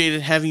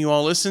appreciated having you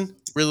all listen.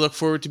 Really look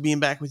forward to being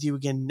back with you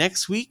again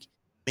next week.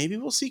 Maybe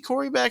we'll see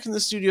Corey back in the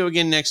studio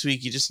again next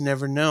week. You just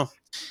never know.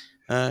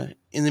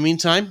 In the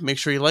meantime, make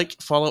sure you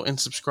like, follow, and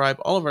subscribe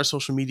all of our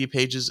social media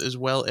pages as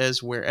well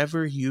as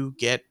wherever you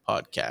get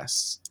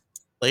podcasts.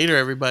 Later,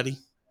 everybody.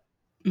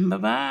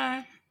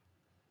 Bye-bye.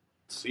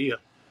 See ya.